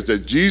my kids,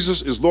 that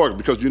Jesus is Lord.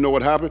 Because you know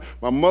what happened?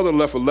 My mother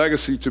left a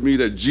legacy to me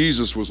that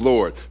Jesus was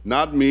Lord.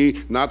 Not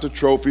me, not the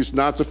trophies,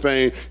 not the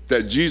fame,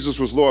 that Jesus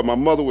was Lord. My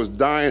mother was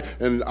dying,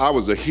 and I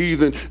was a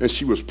heathen, and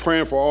she was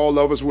praying for all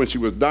of us. When she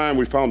was dying,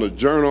 we found a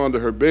journal under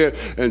her bed,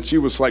 and she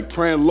was like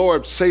praying,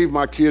 Lord, save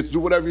my kids.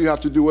 Do whatever you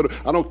have to do with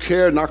them. I don't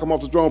care. Knock them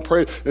off the throne,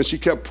 pray. And she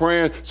kept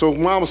praying. So,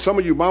 Mama, some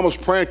of you mamas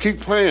praying, keep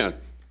praying.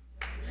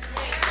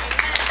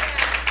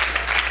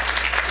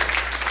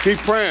 Keep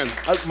praying.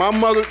 My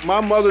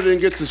mother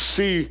didn't get to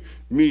see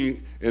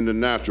me in the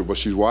natural, but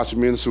she's watching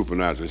me in the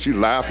supernatural. She's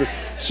laughing.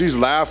 She's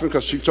laughing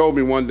because she told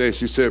me one day,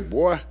 she said,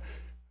 boy,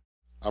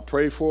 I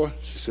prayed for her.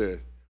 She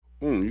said,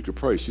 you can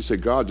pray. She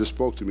said, God just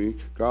spoke to me.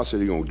 God said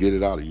he's going to get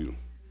it out of you.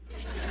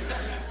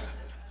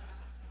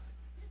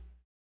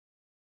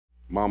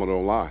 Mama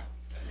don't lie.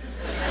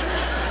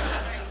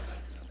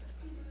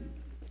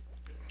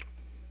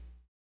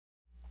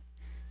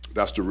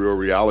 That's the real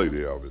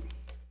reality of it.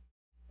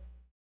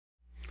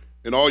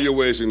 In all your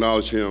ways,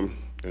 acknowledge him,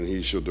 and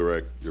he shall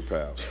direct your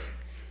paths.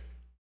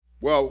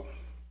 Well,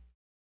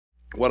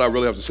 what I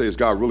really have to say is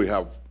God really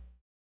have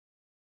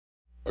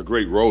a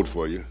great road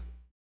for you,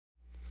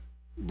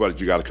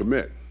 but you got to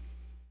commit.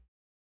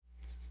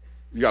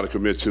 You got to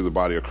commit to the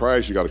body of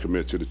Christ. You got to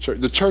commit to the church.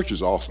 The church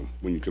is awesome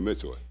when you commit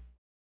to it.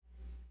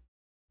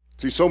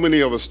 See, so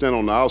many of us stand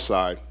on the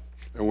outside,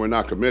 and we're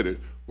not committed.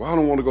 Well, I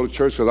don't want to go to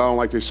church because I don't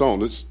like their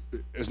song.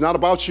 It's not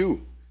about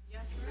you.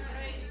 Yes.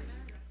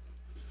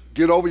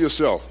 Get over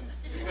yourself.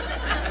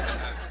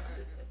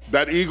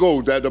 That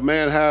ego that the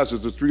man has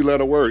is a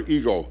three-letter word,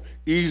 ego.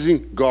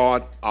 Easing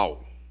God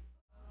out.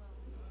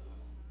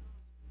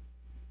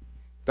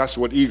 That's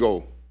what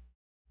ego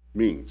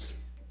means,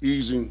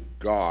 easing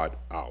God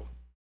out.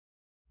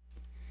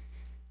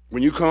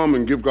 When you come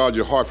and give God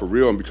your heart for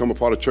real and become a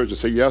part of church and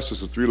say yes,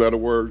 it's a three-letter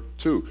word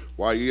too.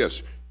 Why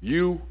yes?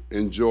 You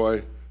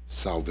enjoy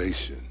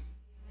salvation.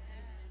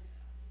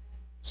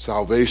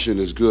 Salvation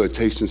is good.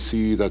 Taste and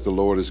see that the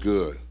Lord is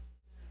good.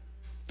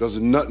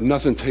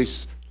 Nothing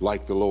tastes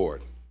like the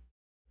Lord.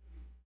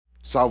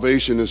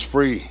 Salvation is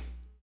free.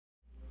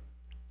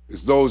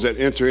 It's those that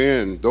enter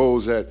in,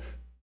 those that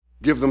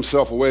give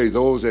themselves away,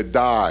 those that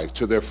die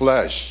to their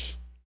flesh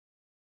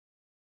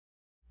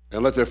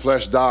and let their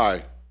flesh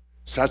die.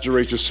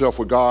 Saturate yourself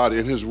with God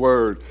in his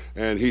word,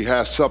 and he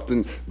has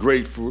something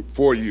great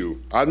for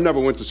you. I never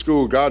went to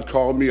school. God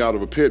called me out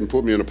of a pit and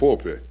put me in a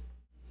pulpit.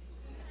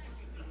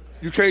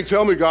 You can't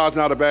tell me God's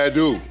not a bad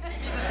dude.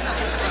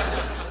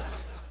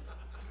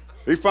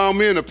 He found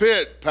me in the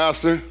pit,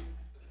 Pastor,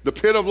 the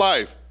pit of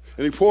life,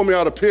 and he pulled me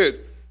out of the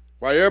pit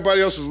while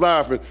everybody else is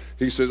laughing.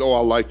 He said, oh,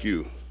 I like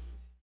you.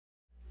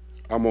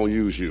 I'm going to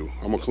use you.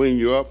 I'm going to clean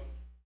you up,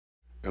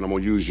 and I'm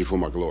going to use you for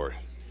my glory.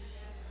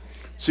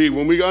 See,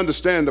 when we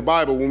understand the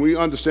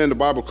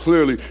Bible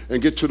clearly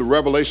and get to the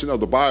revelation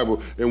of the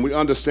Bible, and we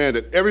understand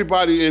that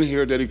everybody in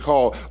here that he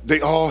called,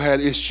 they all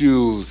had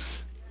issues.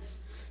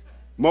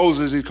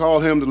 Moses, he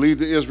called him to lead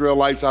the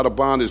Israelites out of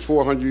bondage,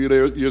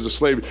 400 years of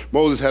slavery.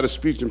 Moses had a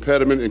speech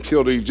impediment and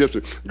killed the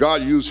Egyptian.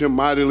 God used him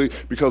mightily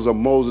because of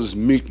Moses'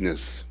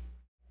 meekness.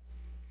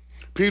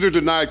 Peter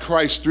denied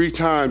Christ 3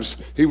 times.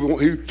 He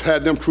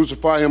had them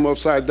crucify him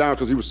upside down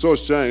because he was so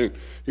ashamed.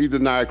 He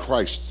denied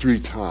Christ 3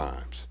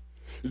 times.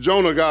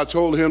 Jonah, God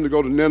told him to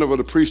go to Nineveh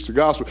to preach the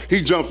gospel.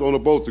 He jumps on a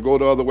boat to go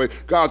the other way.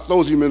 God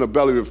throws him in the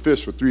belly of a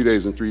fish for 3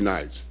 days and 3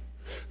 nights.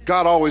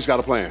 God always got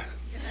a plan.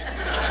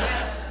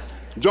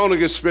 Jonah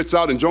gets spits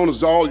out, and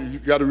Jonah's all, you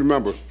got to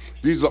remember,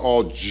 these are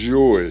all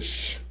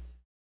Jewish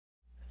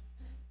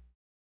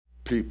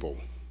people.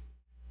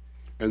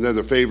 And they're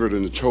the favored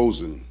and the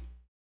chosen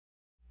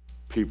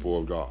people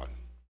of God.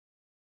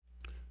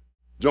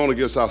 Jonah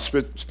gets out,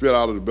 spit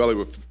out of the belly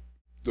with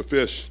the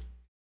fish.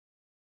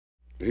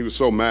 He was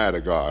so mad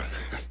at God.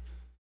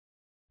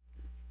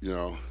 You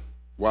know,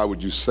 why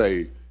would you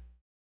say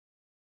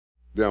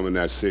them in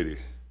that city?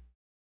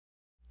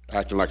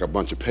 Acting like a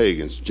bunch of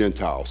pagans,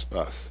 Gentiles,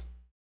 us.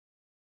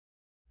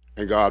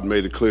 And God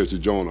made it clear to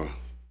Jonah,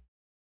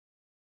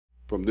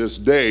 from this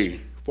day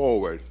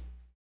forward,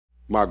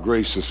 my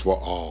grace is for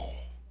all.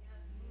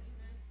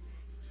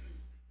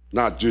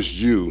 Not just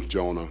you,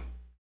 Jonah,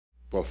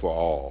 but for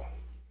all.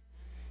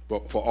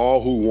 But for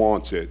all who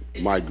want it,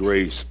 my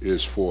grace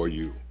is for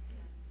you.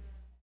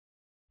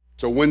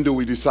 So when do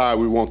we decide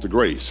we want the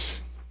grace?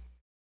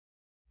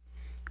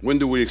 When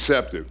do we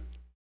accept it?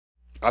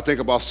 I think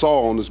about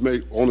Saul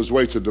on his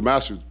way to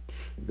Damascus.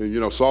 And, you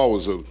know, Saul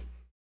was a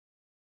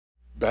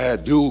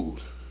bad dude,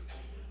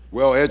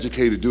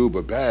 well-educated dude,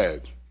 but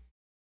bad.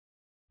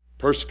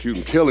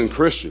 Persecuting, killing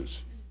Christians.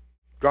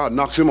 God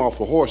knocks him off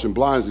a horse and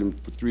blinds him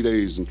for 3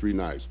 days and 3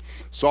 nights.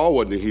 Saul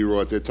wasn't a hero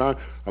at that time.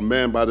 A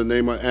man by the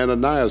name of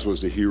Ananias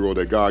was the hero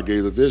that God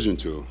gave the vision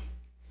to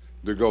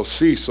go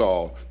see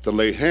Saul, to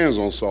lay hands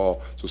on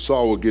Saul, so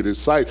Saul would get his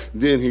sight.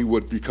 Then he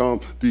would become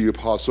the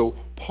Apostle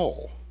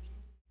Paul.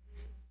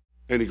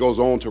 And he goes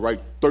on to write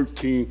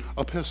 13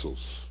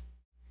 epistles,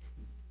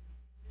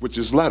 which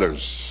is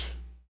letters.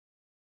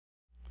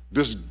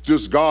 This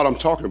God I'm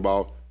talking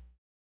about,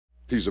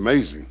 he's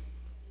amazing.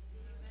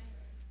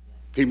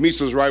 He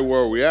meets us right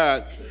where we're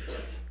at,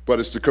 but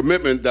it's the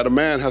commitment that a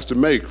man has to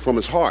make from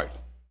his heart.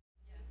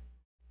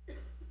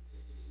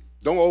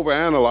 Don't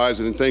overanalyze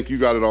it and think you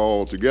got it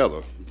all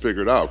together,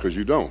 figured out, because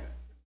you don't.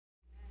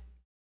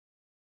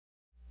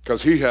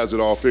 Because he has it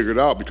all figured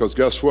out, because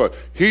guess what?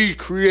 He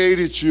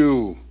created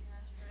you.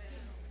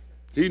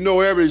 He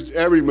knows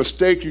every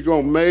mistake you're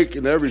going to make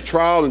and every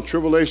trial and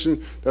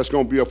tribulation that's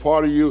going to be a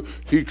part of you.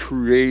 He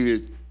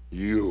created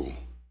you.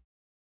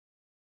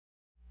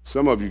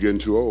 Some of you getting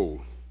too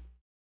old.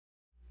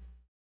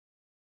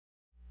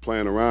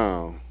 playing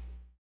around.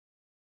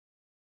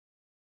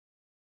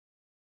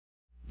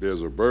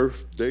 There's a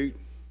birth date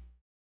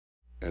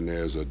and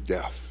there's a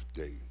death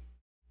date.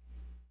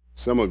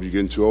 Some of you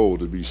getting too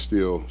old to be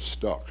still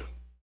stuck.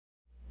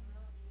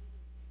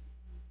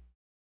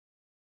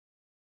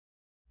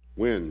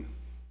 When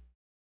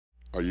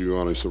are you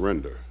going to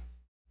surrender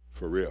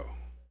for real?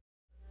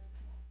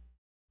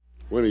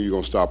 When are you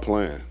going to stop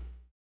playing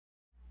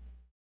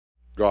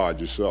God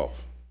yourself?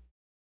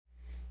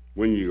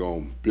 When are you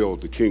going to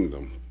build the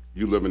kingdom?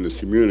 You live in this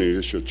community,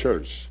 it's your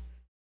church.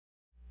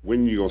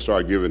 When are you going to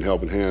start giving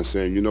helping hands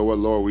saying, you know what,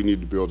 Lord, we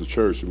need to build a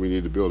church and we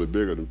need to build it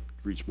bigger to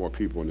reach more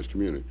people in this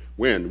community?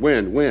 When?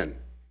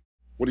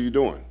 What are you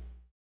doing?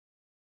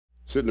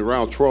 Sitting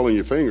around twirling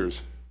your fingers.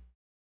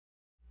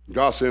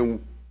 God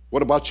saying,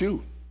 what about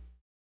you?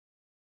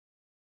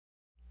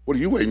 What are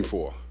you waiting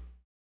for?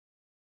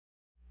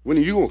 When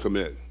are you going to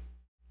commit?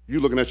 You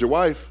looking at your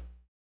wife?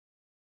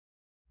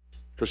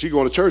 Because she's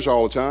going to church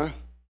all the time.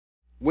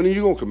 When are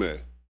you going to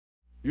commit?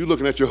 You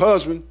looking at your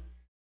husband?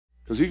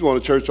 Because he's going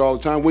to church all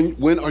the time.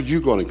 When are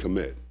you going to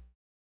commit?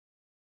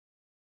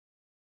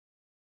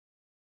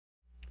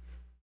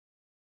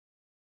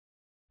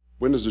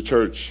 When is the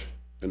church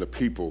and the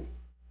people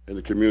and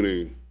the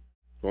community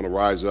going to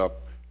rise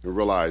up and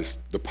realize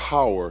the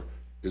power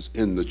is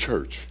in the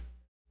church?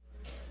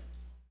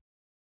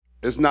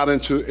 It's not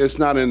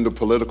in the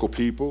political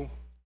people.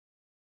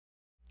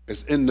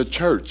 It's in the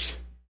church.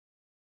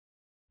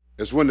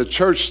 It's when the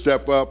church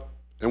step up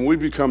and we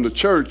become the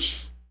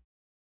church.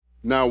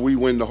 Now we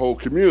win the whole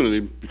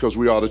community because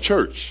we are the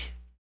church.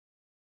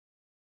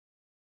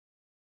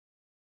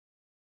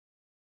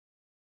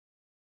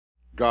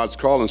 God's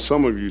calling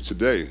some of you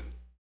today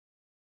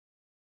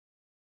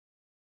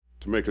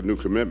to make a new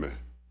commitment.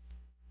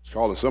 He's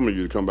calling some of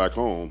you to come back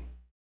home.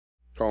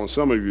 He's calling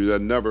some of you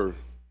that never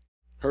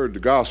heard the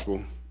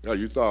gospel. Yeah,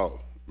 you thought,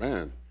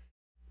 man,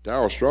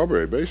 Darryl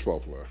Strawberry,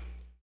 baseball player.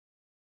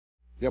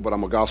 Yeah, but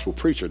I'm a gospel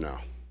preacher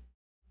now.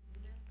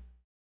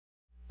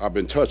 I've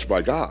been touched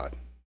by God.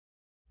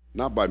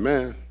 Not by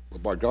man,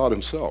 but by God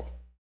himself.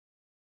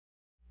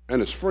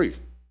 And it's free.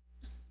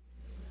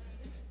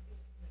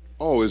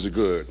 Oh, is it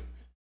good?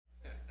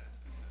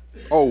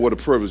 Oh, what a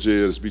privilege it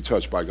is to be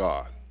touched by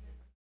God.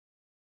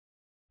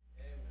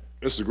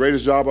 It's the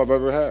greatest job I've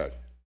ever had.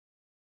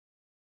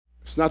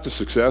 It's not the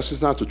success,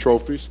 it's not the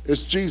trophies,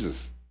 it's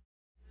Jesus.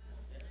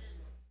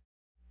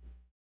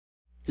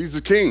 He's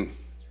the King.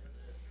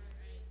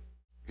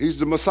 He's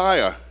the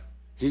Messiah.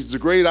 He's the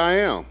great I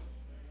am.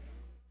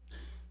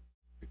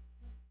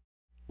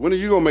 When are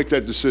you going to make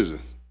that decision?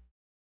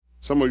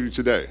 Some of you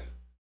today.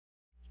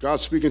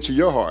 God's speaking to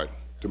your heart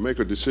to make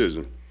a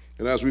decision.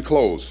 And as I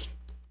close,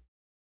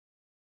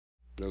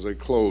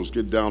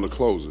 get down to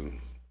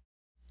closing.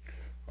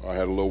 I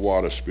had a little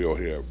water spill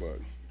here, but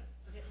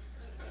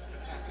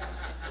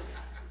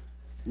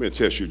let me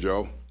test you,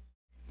 Joe.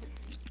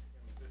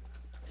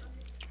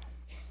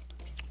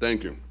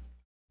 Thank you.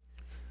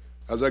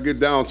 As I get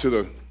down to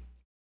the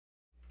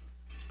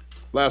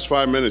last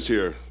 5 minutes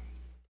here,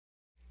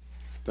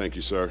 thank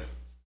you, sir.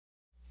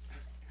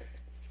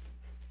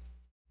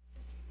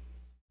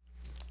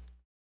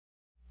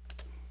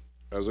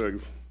 As I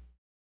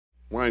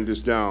wind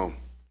this down,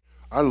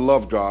 I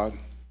love God.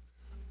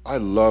 I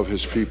love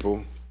his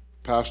people.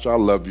 Pastor, I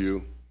love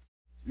you.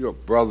 You're a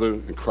brother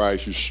in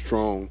Christ. You're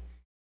strong.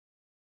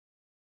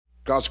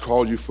 God's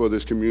called you for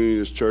this community,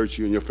 this church,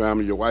 you and your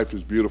family. Your wife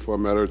is beautiful. I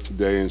met her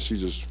today, and she's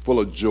just full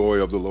of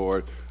joy of the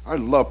Lord. I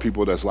love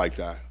people that's like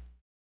that,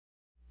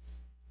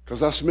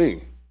 because that's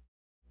me.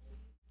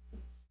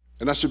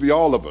 And that should be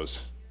all of us.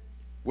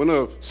 When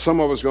are some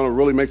of us going to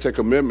really make that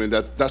commitment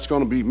that that's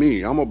going to be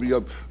me? I'm going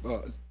to be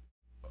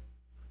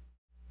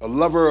a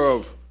lover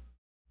of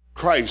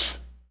Christ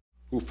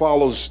who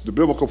follows the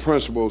biblical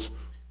principles,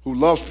 who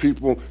loves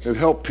people and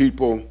helps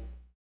people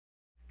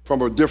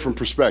from a different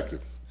perspective.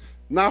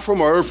 Not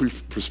from an earthly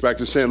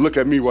perspective, saying, look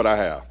at me, what I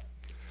have.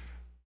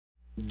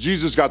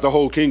 Jesus got the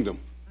whole kingdom.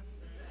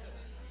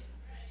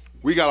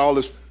 We got all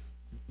this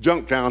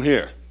junk down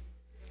here.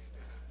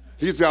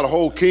 He's got a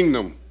whole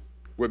kingdom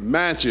with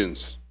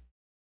mansions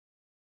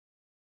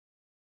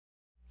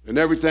and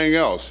everything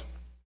else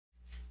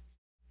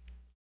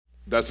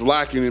that's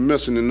lacking and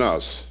missing in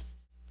us.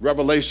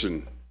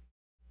 Revelation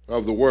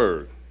of the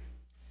word.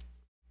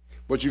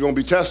 But you're going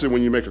to be tested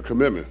when you make a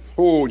commitment.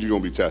 Oh, you're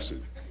going to be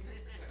tested.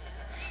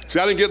 See,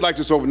 I didn't get like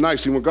this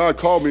overnight. See, when God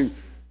called me,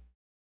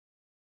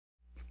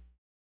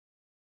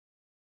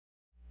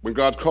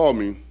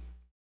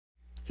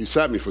 he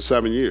sat me for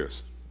 7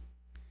 years.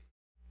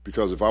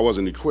 Because if I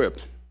wasn't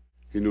equipped,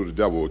 he knew the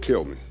devil would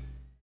kill me.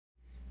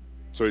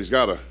 So he's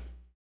got to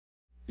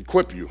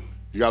equip you.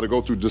 You got to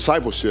go through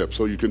discipleship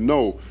so you can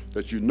know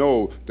that you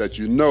know that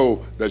you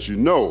know that you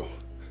know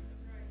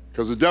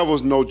Because the devil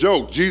is no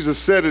joke. Jesus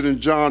said it in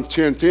John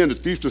 10:10, the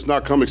thief does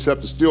not come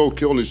except to steal,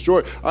 kill, and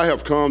destroy. I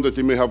have come that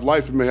they may have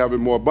life and may have it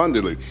more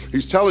abundantly.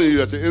 He's telling you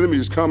that the enemy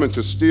is coming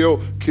to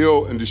steal,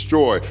 kill, and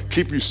destroy,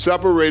 keep you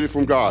separated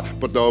from God.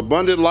 But the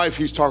abundant life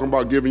he's talking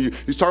about giving you,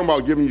 he's talking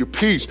about giving you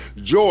peace,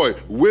 joy,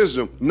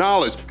 wisdom,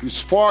 knowledge. He's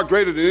far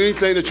greater than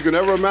anything that you can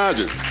ever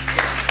imagine.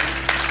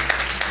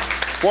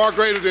 Far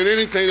greater than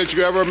anything that you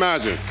can ever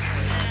imagine.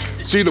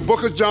 See, the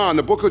book of John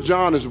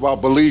is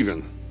about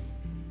believing.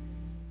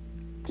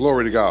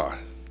 Glory to God.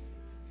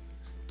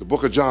 The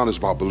book of John is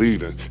about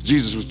believing.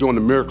 Jesus was doing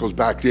the miracles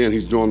back then,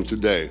 he's doing them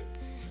today.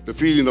 The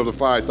feeding of the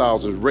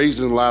 5,000,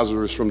 raising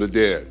Lazarus from the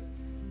dead.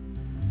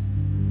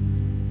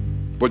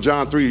 But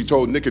John 3, he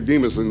told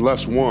Nicodemus,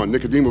 unless one,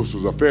 Nicodemus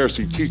was a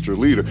Pharisee teacher,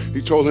 leader,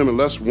 he told him,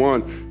 unless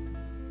one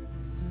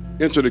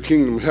enter the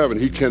kingdom of heaven,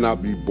 he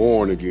cannot be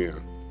born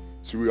again.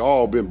 See, we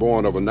all been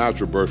born of a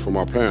natural birth from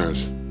our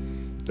parents,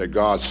 that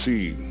God's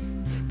seed.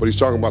 But he's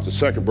talking about the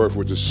second birth,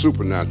 which is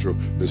supernatural.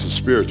 This is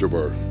spiritual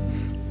birth,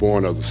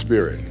 born of the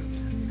Spirit.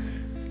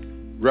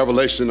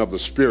 Revelation of the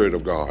Spirit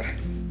of God.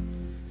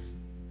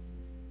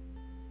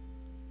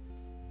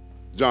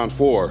 John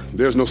 4,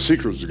 there's no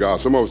secrets to God.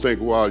 Some of us think,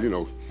 well, you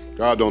know,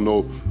 God don't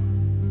know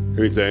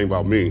anything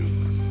about me.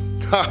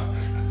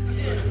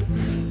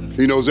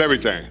 He knows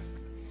everything.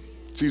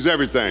 Sees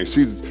everything.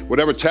 Sees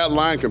whatever chat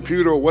line,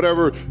 computer, or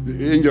whatever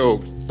in your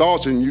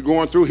thoughts and you're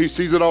going through, he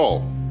sees it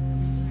all.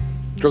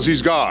 Because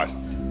he's God.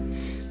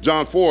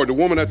 John 4, the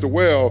woman at the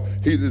well,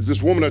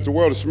 this woman at the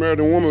well, the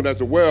Samaritan woman at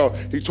the well,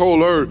 he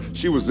told her,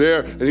 she was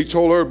there, and he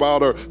told her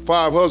about her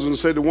 5 husbands and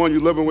said the one you're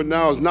living with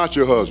now is not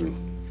your husband.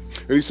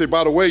 And he said,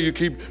 by the way, you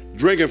keep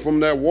drinking from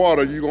that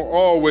water, you're going to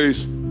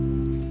always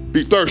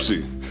be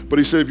thirsty. But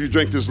he said, if you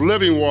drink this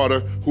living water,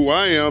 who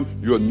I am,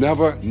 you'll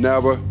never,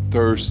 never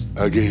thirst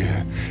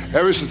again.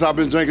 Ever since I've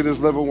been drinking this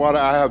living water,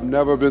 I have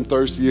never been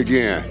thirsty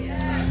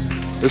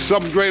again. There's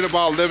something great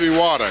about living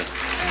water.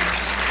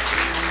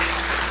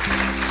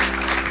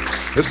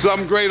 There's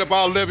something great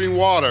about living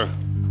water.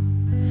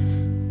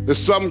 There's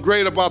something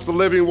great about the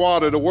living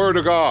water, the Word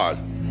of God.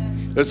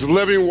 It's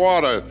living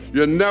water.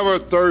 You'll never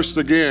thirst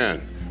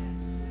again.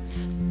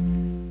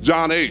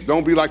 John 8,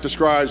 don't be like the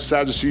scribes,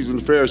 Sadducees, and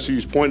the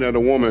Pharisees pointing at a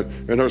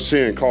woman and her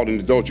sin caught in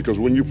adultery, because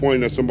when you're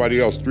pointing at somebody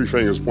else, 3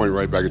 fingers pointing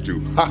right back at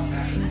you.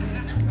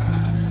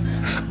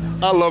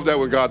 I love that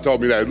when God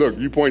told me that. Look,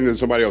 you pointing at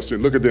somebody else,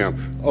 look at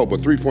them. Oh,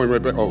 but 3 pointing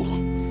right back. Oh.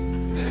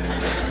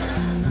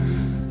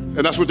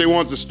 And that's what they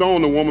wanted to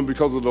stone the woman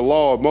because of the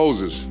law of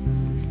Moses.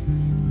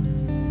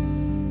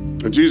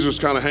 And Jesus was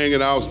kind of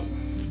hanging out,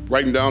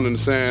 writing down in the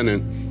sand,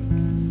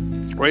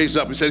 and raised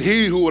up. He said,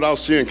 he who without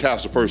sin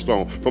cast the first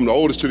stone. From the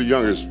oldest to the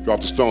youngest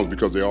dropped the stones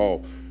because they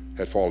all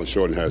had fallen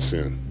short and had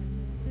sinned.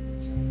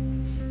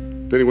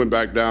 Then he went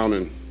back down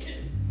and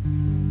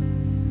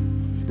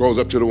goes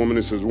up to the woman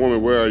and says,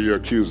 woman, where are your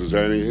accusers?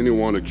 Has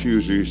anyone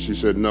accused you? She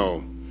said,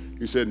 no.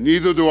 He said,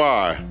 neither do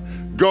I.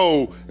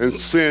 Go and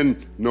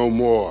sin no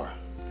more.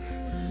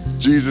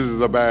 Jesus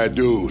is a bad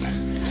dude.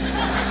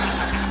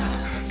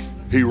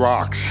 He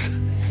rocks.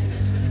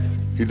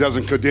 He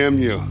doesn't condemn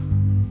you.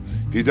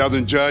 He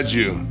doesn't judge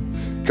you.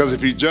 Because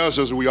if he judged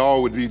us, we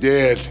all would be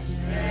dead.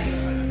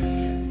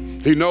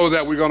 He knows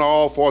that we're going to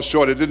all fall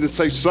short. It didn't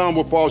say some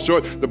will fall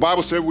short. The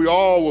Bible said we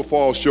all will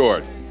fall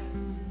short.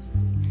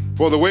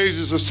 For the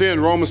wages of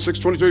sin, Romans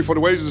 6:23, for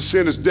the wages of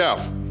sin is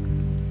death.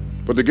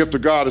 But the gift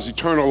of God is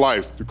eternal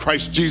life through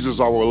Christ Jesus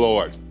our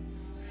Lord.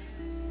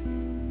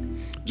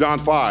 John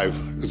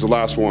 5 is the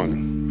last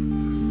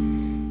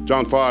one.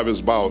 John 5 is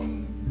about a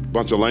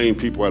bunch of lame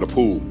people at a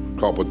pool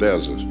called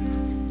Bethesda.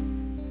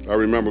 I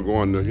remember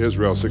going to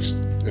Israel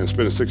and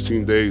spending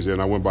 16 days there,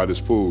 and I went by this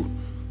pool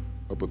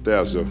of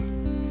Bethesda.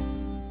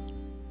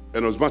 And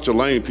there was a bunch of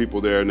lame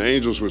people there, and the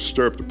angels would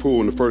stir up the pool,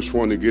 and the first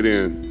one to get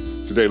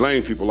in today,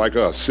 lame people like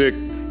us, sick,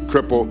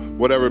 crippled,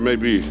 whatever it may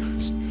be,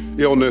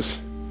 illness.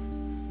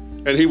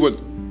 And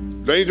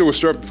the angel would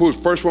stir up the pool,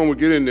 the first one would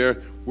get in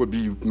there, would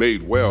be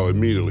made well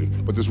immediately.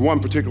 But this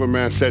one particular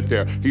man sat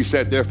there. He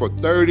sat there for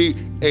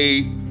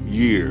 38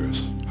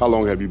 years. How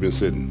long have you been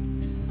sitting?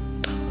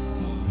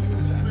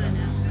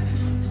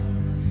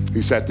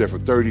 He sat there for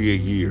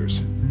 38 years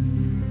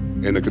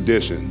in a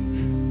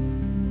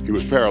condition. He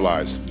was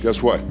paralyzed.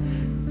 Guess what?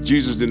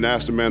 Jesus didn't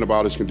ask the man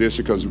about his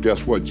condition because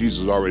guess what?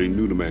 Jesus already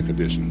knew the man's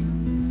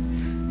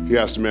condition. He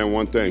asked the man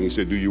one thing. He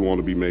said, do you want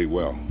to be made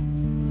well?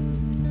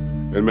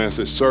 And the man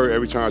said, sir,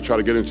 every time I try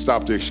to get in,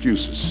 stop the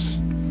excuses.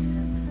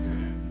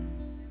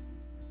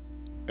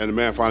 And the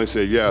man finally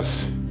said,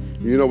 yes.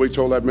 You know what he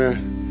told that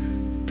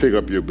man? Pick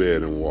up your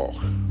bed and walk.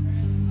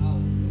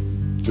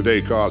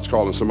 Today, God's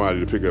calling somebody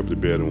to pick up their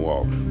bed and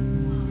walk.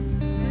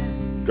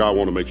 God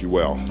wants to make you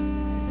well.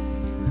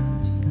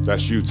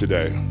 That's you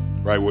today,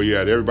 right where you're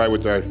at. Everybody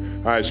with their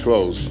eyes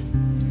closed.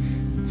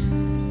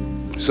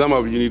 Some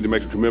of you need to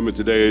make a commitment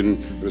today,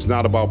 and it's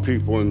not about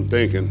people and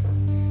thinking.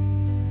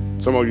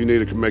 Some of you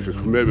need to make a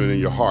commitment in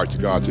your heart to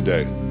God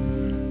today.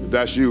 If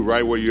that's you,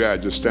 right where you're at,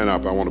 just stand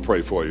up. I want to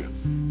pray for you.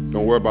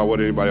 Don't worry about what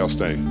anybody else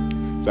thinks.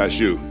 That's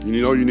you.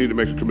 You know you need to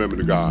make a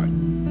commitment to God.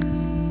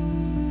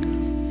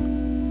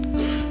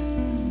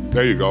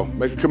 There you go.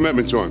 Make a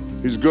commitment to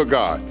him. He's a good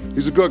God.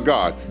 He's a good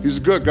God. He's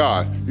a good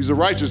God. He's a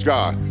righteous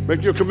God.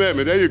 Make your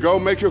commitment. There you go.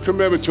 Make your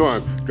commitment to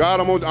him. God,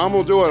 I'm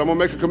gonna do it. I'm gonna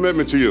make a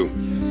commitment to you.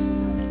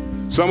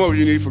 Some of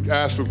you need to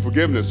ask for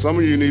forgiveness. Some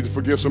of you need to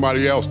forgive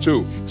somebody else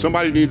too.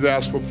 Somebody needs to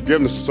ask for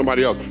forgiveness to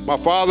somebody else. My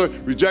father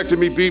rejected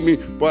me, beat me,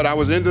 but I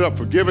ended up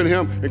forgiving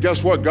him. And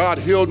guess what? God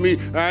healed me.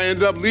 And I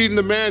ended up leading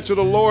the man to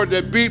the Lord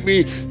that beat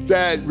me,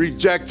 that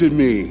rejected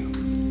me.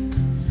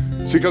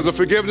 See, because the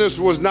forgiveness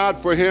was not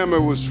for him, it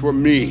was for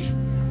me.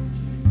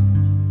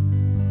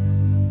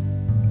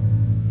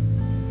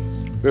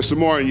 There's some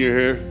more in you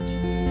here.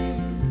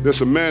 There's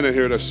some men in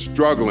here that's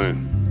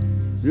struggling.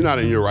 You're not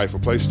in your rightful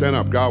place. Stand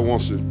up. God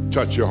wants to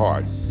touch your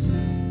heart.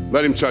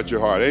 Let him touch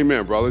your heart.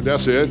 Amen, brother.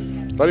 That's it.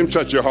 Let him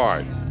touch your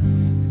heart.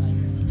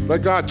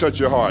 Let God touch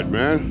your heart,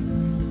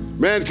 man.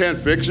 Man can't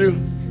fix you.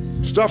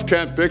 Stuff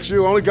can't fix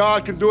you. Only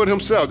God can do it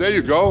himself. There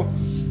you go.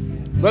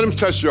 Let him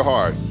touch your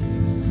heart.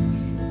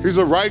 He's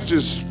a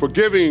righteous,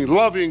 forgiving,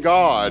 loving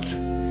God.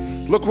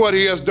 Look what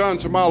he has done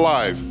to my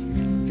life.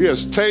 He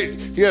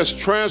has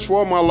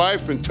transformed my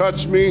life and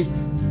touched me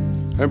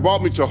and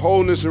brought me to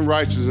wholeness and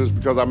righteousness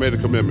because I made a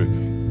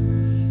commitment.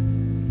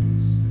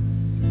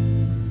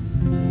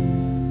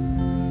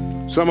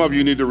 Some of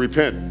you need to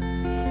repent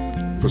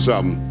for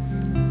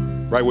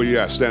something. Right where you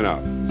at, stand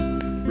up.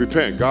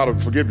 Repent. God will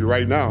forgive you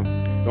right now.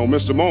 Don't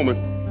miss the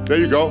moment. There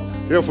you go.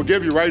 He'll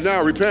forgive you right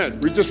now.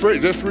 Repent. Just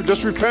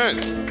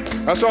repent.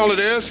 That's all it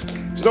is.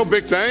 It's no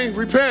big thing.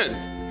 Repent.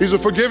 He's a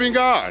forgiving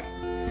God.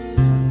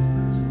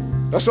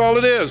 That's all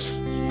it is.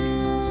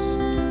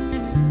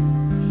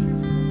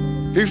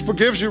 He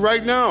forgives you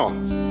right now.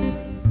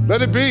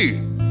 Let it be.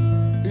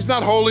 He's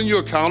not holding you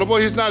accountable.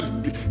 He's not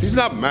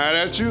mad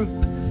at you.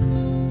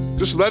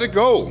 Just let it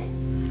go.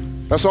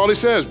 That's all he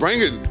says. Bring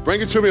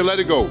it to me and let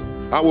it go.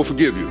 I will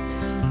forgive you.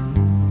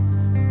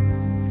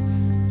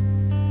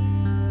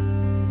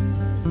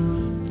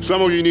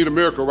 Some of you need a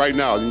miracle right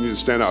now. You need to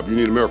stand up. You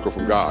need a miracle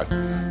from God.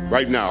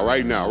 Right now,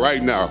 right now,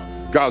 right now.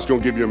 God's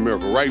going to give you a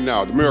miracle right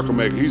now. The miracle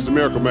maker. He's the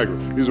miracle maker.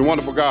 He's a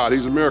wonderful God.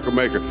 He's a miracle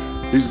maker.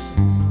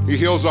 He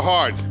heals the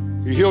heart.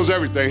 He heals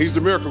everything. He's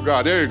the miracle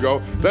God. There you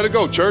go. Let it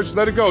go, church.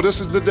 Let it go. This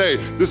is the day.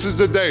 This is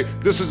the day.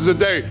 This is the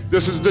day.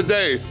 This is the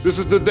day. This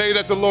is the day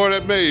that the Lord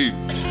has made.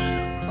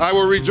 I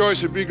will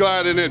rejoice and be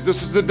glad in it.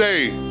 This is the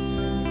day.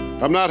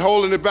 I'm not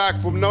holding it back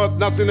from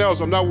nothing else.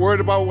 I'm not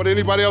worried about what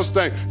anybody else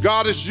thinks.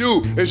 God, it's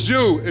you. It's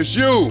you. It's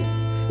you.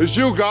 It's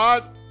you,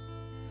 God.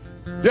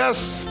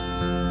 Yes.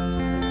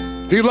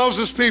 He loves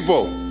his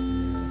people.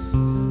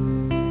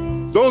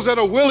 Those that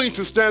are willing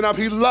to stand up,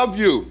 he loves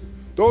you.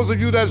 Those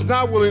of you that's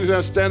not willing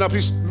to stand up,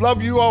 he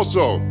loves you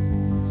also.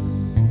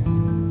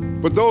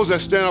 But those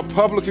that stand up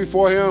publicly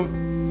for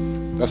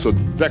him, that's a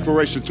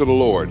declaration to the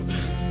Lord.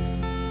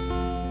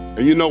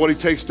 And you know what he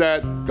takes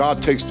that?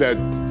 God takes that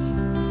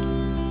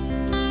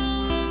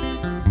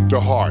to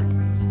heart.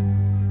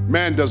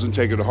 Man doesn't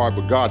take it to heart,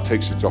 but God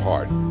takes it to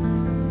heart.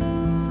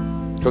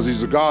 Because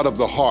he's the God of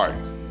the heart.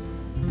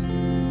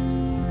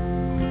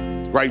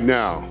 Right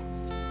now.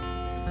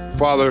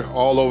 Father,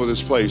 all over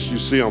this place, you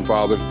see him,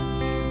 Father.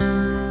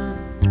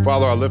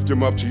 Father, I lift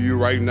him up to you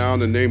right now in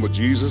the name of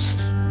Jesus.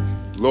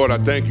 Lord, I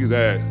thank you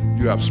that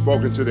you have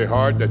spoken to their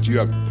heart, that you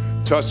have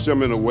touched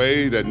them in a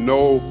way that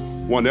no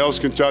one else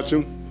can touch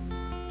them.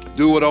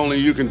 Do what only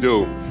you can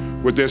do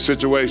with their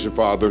situation,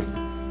 Father.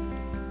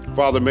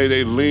 Father, may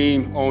they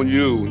lean on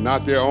you,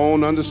 not their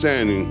own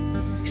understanding.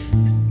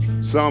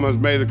 Some has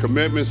made a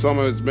commitment, some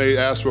has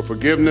asked for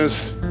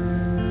forgiveness.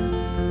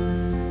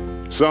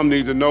 Some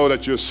need to know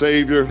that you're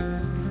Savior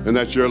and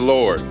that you're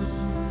Lord.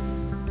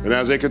 And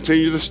as they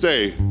continue to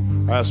stay,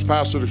 I ask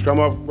Pastor to come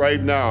up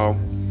right now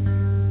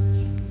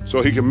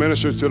so he can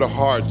minister to the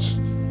hearts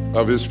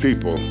of his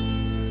people.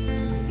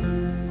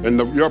 And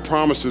your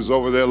promises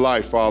over their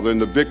life, Father, and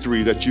the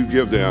victory that you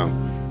give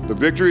them. The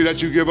victory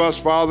that you give us,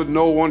 Father,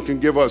 no one can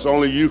give us,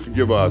 only you can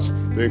give us.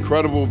 The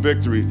incredible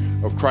victory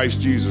of Christ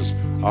Jesus,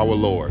 our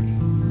Lord.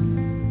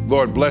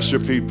 Lord, bless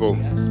your people.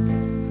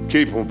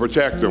 Keep them,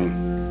 protect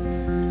them.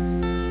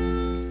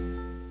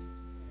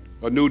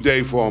 A new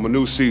day for them, a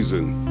new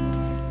season.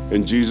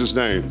 In Jesus'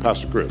 name,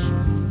 Pastor Chris.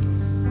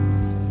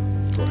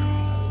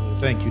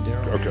 Thank you,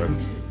 Darryl. Okay.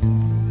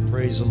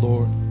 Praise the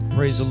Lord.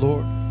 Praise the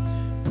Lord.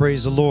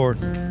 Praise the Lord.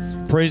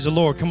 Praise the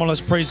Lord. Come on, let's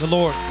praise the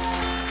Lord.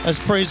 Let's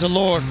praise the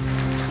Lord.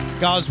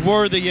 God's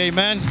worthy,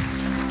 amen.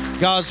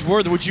 God's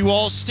worthy. Would you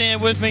all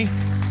stand with me?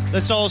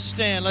 Let's all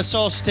stand. Let's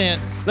all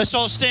stand. Let's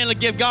all stand and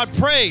give God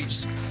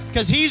praise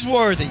because he's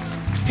worthy.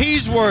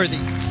 He's worthy.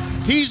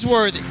 He's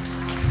worthy.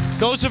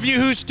 Those of you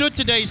who stood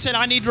today said,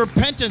 I need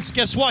repentance.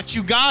 Guess what?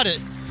 You got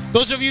it.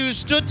 Those of you who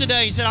stood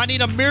today and said, I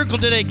need a miracle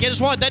today. Guess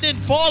what? That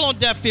didn't fall on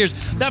deaf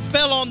ears. That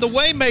fell on the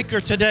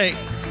waymaker today.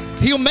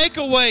 He'll make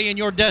a way in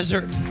your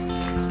desert.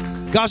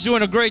 God's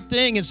doing a great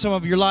thing in some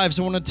of your lives.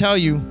 I want to tell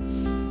you,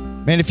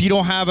 man, if you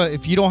don't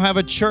have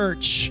a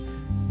church,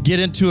 get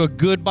into a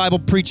good Bible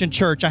preaching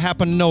church. I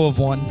happen to know of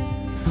one.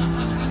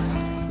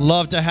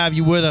 Love to have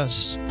you with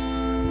us.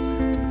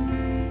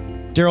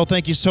 Darryl,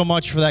 thank you so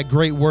much for that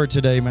great word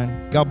today,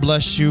 man. God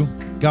bless you.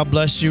 God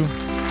bless you.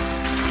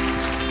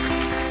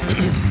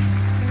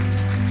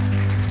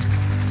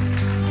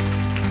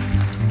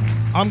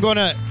 I'm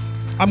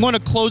gonna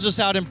close us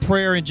out in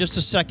prayer in just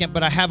a second,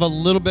 but I have a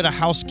little bit of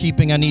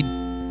housekeeping I need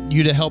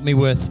you to help me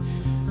with.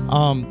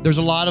 There's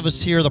a lot of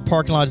us here. The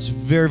parking lot is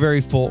very,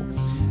 very full,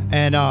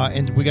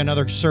 and we got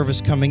another service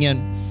coming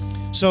in.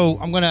 So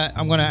I'm gonna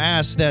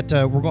ask that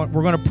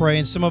we're gonna pray,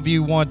 and some of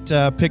you want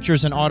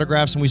pictures and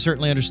autographs, and we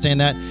certainly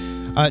understand that.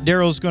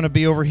 Darryl's going to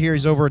be over here.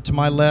 He's over to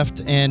my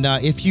left, and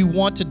if you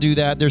want to do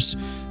that, there's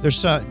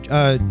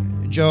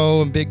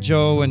Joe and Big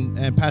Joe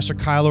and Pastor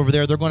Kyle over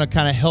there. They're going to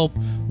kind of help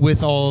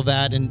with all of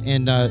that,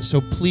 and so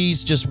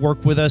please just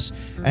work with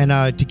us and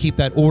to keep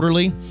that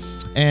orderly.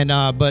 And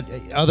but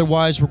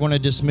otherwise, we're going to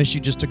dismiss you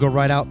just to go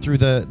right out through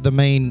the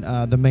main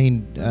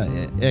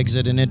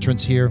exit and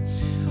entrance here.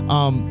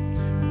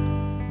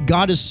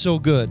 God is so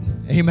good.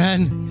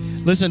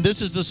 Amen. Listen,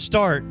 this is the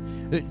start.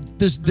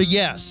 The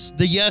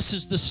yes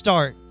is the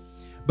start,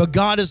 but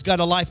God has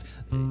got a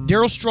life.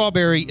 Darryl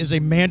Strawberry is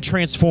a man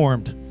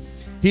transformed.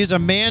 He is a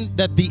man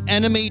that the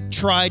enemy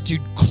tried to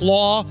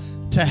claw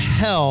to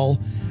hell,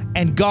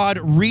 and God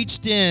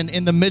reached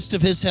in the midst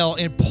of his hell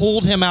and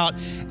pulled him out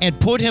and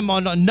put him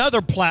on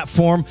another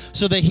platform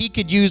so that he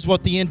could use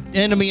what the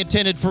enemy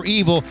intended for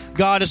evil.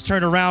 God has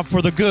turned around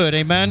for the good.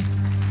 Amen.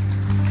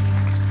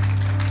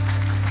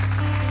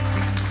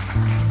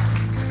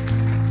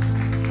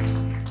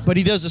 But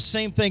he does the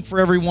same thing for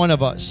every one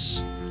of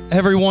us.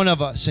 Every one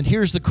of us. And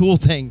here's the cool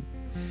thing.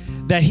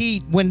 That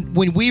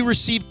when we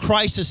receive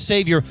Christ as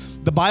Savior,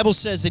 the Bible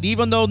says that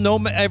even though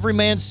every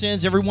man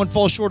sins, everyone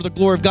falls short of the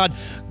glory of God,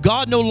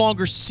 God no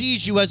longer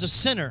sees you as a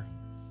sinner,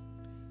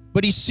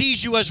 but he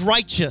sees you as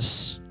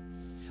righteous.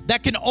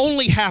 That can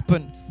only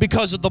happen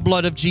because of the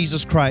blood of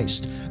Jesus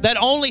Christ. That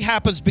only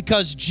happens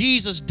because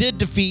Jesus did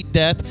defeat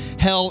death,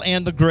 hell,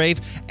 and the grave,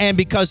 and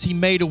because he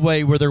made a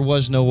way where there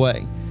was no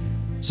way.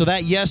 So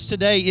that yes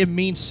today, it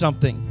means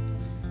something.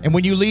 And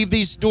when you leave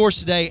these doors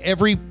today,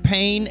 every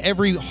pain,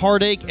 every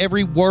heartache,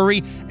 every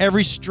worry,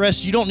 every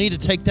stress, you don't need to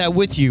take that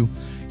with you.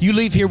 You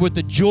leave here with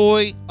the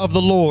joy of the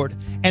Lord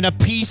and a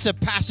peace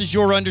that passes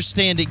your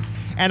understanding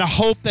and a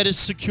hope that is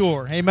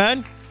secure.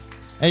 Amen?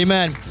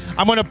 Amen.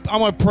 I'm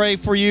gonna pray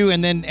for you,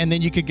 and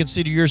then you can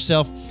consider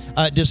yourself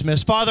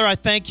dismissed. Father, I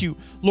thank you,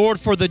 Lord,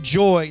 for the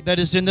joy that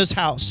is in this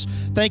house.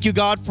 Thank you,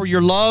 God, for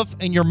your love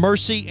and your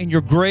mercy and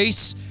your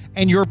grace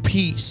and your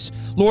peace.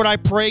 Lord, I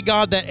pray,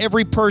 God, that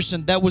every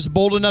person that was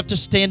bold enough to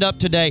stand up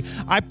today,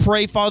 I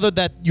pray, Father,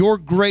 that your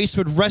grace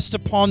would rest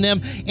upon them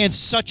in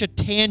such a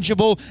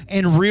tangible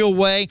and real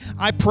way.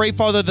 I pray,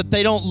 Father, that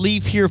they don't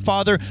leave here,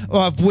 Father,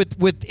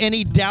 with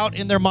any doubt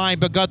in their mind,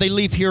 but God, they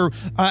leave here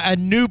a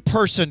new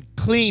person,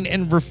 clean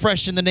and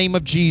refreshed in the name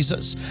of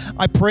Jesus.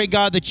 I pray,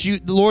 God, that you,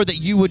 Lord, that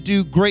you would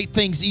do great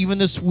things even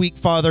this week,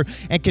 Father,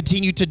 and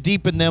continue to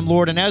deepen them,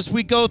 Lord. And as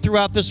we go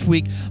throughout this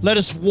week, let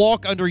us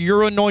walk under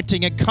your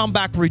anointing and come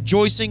back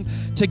rejoicing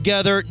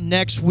together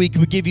next week.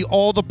 We give you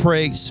all the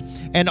praise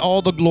and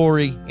all the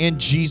glory in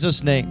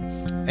Jesus' name.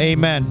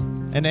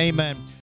 Amen and amen.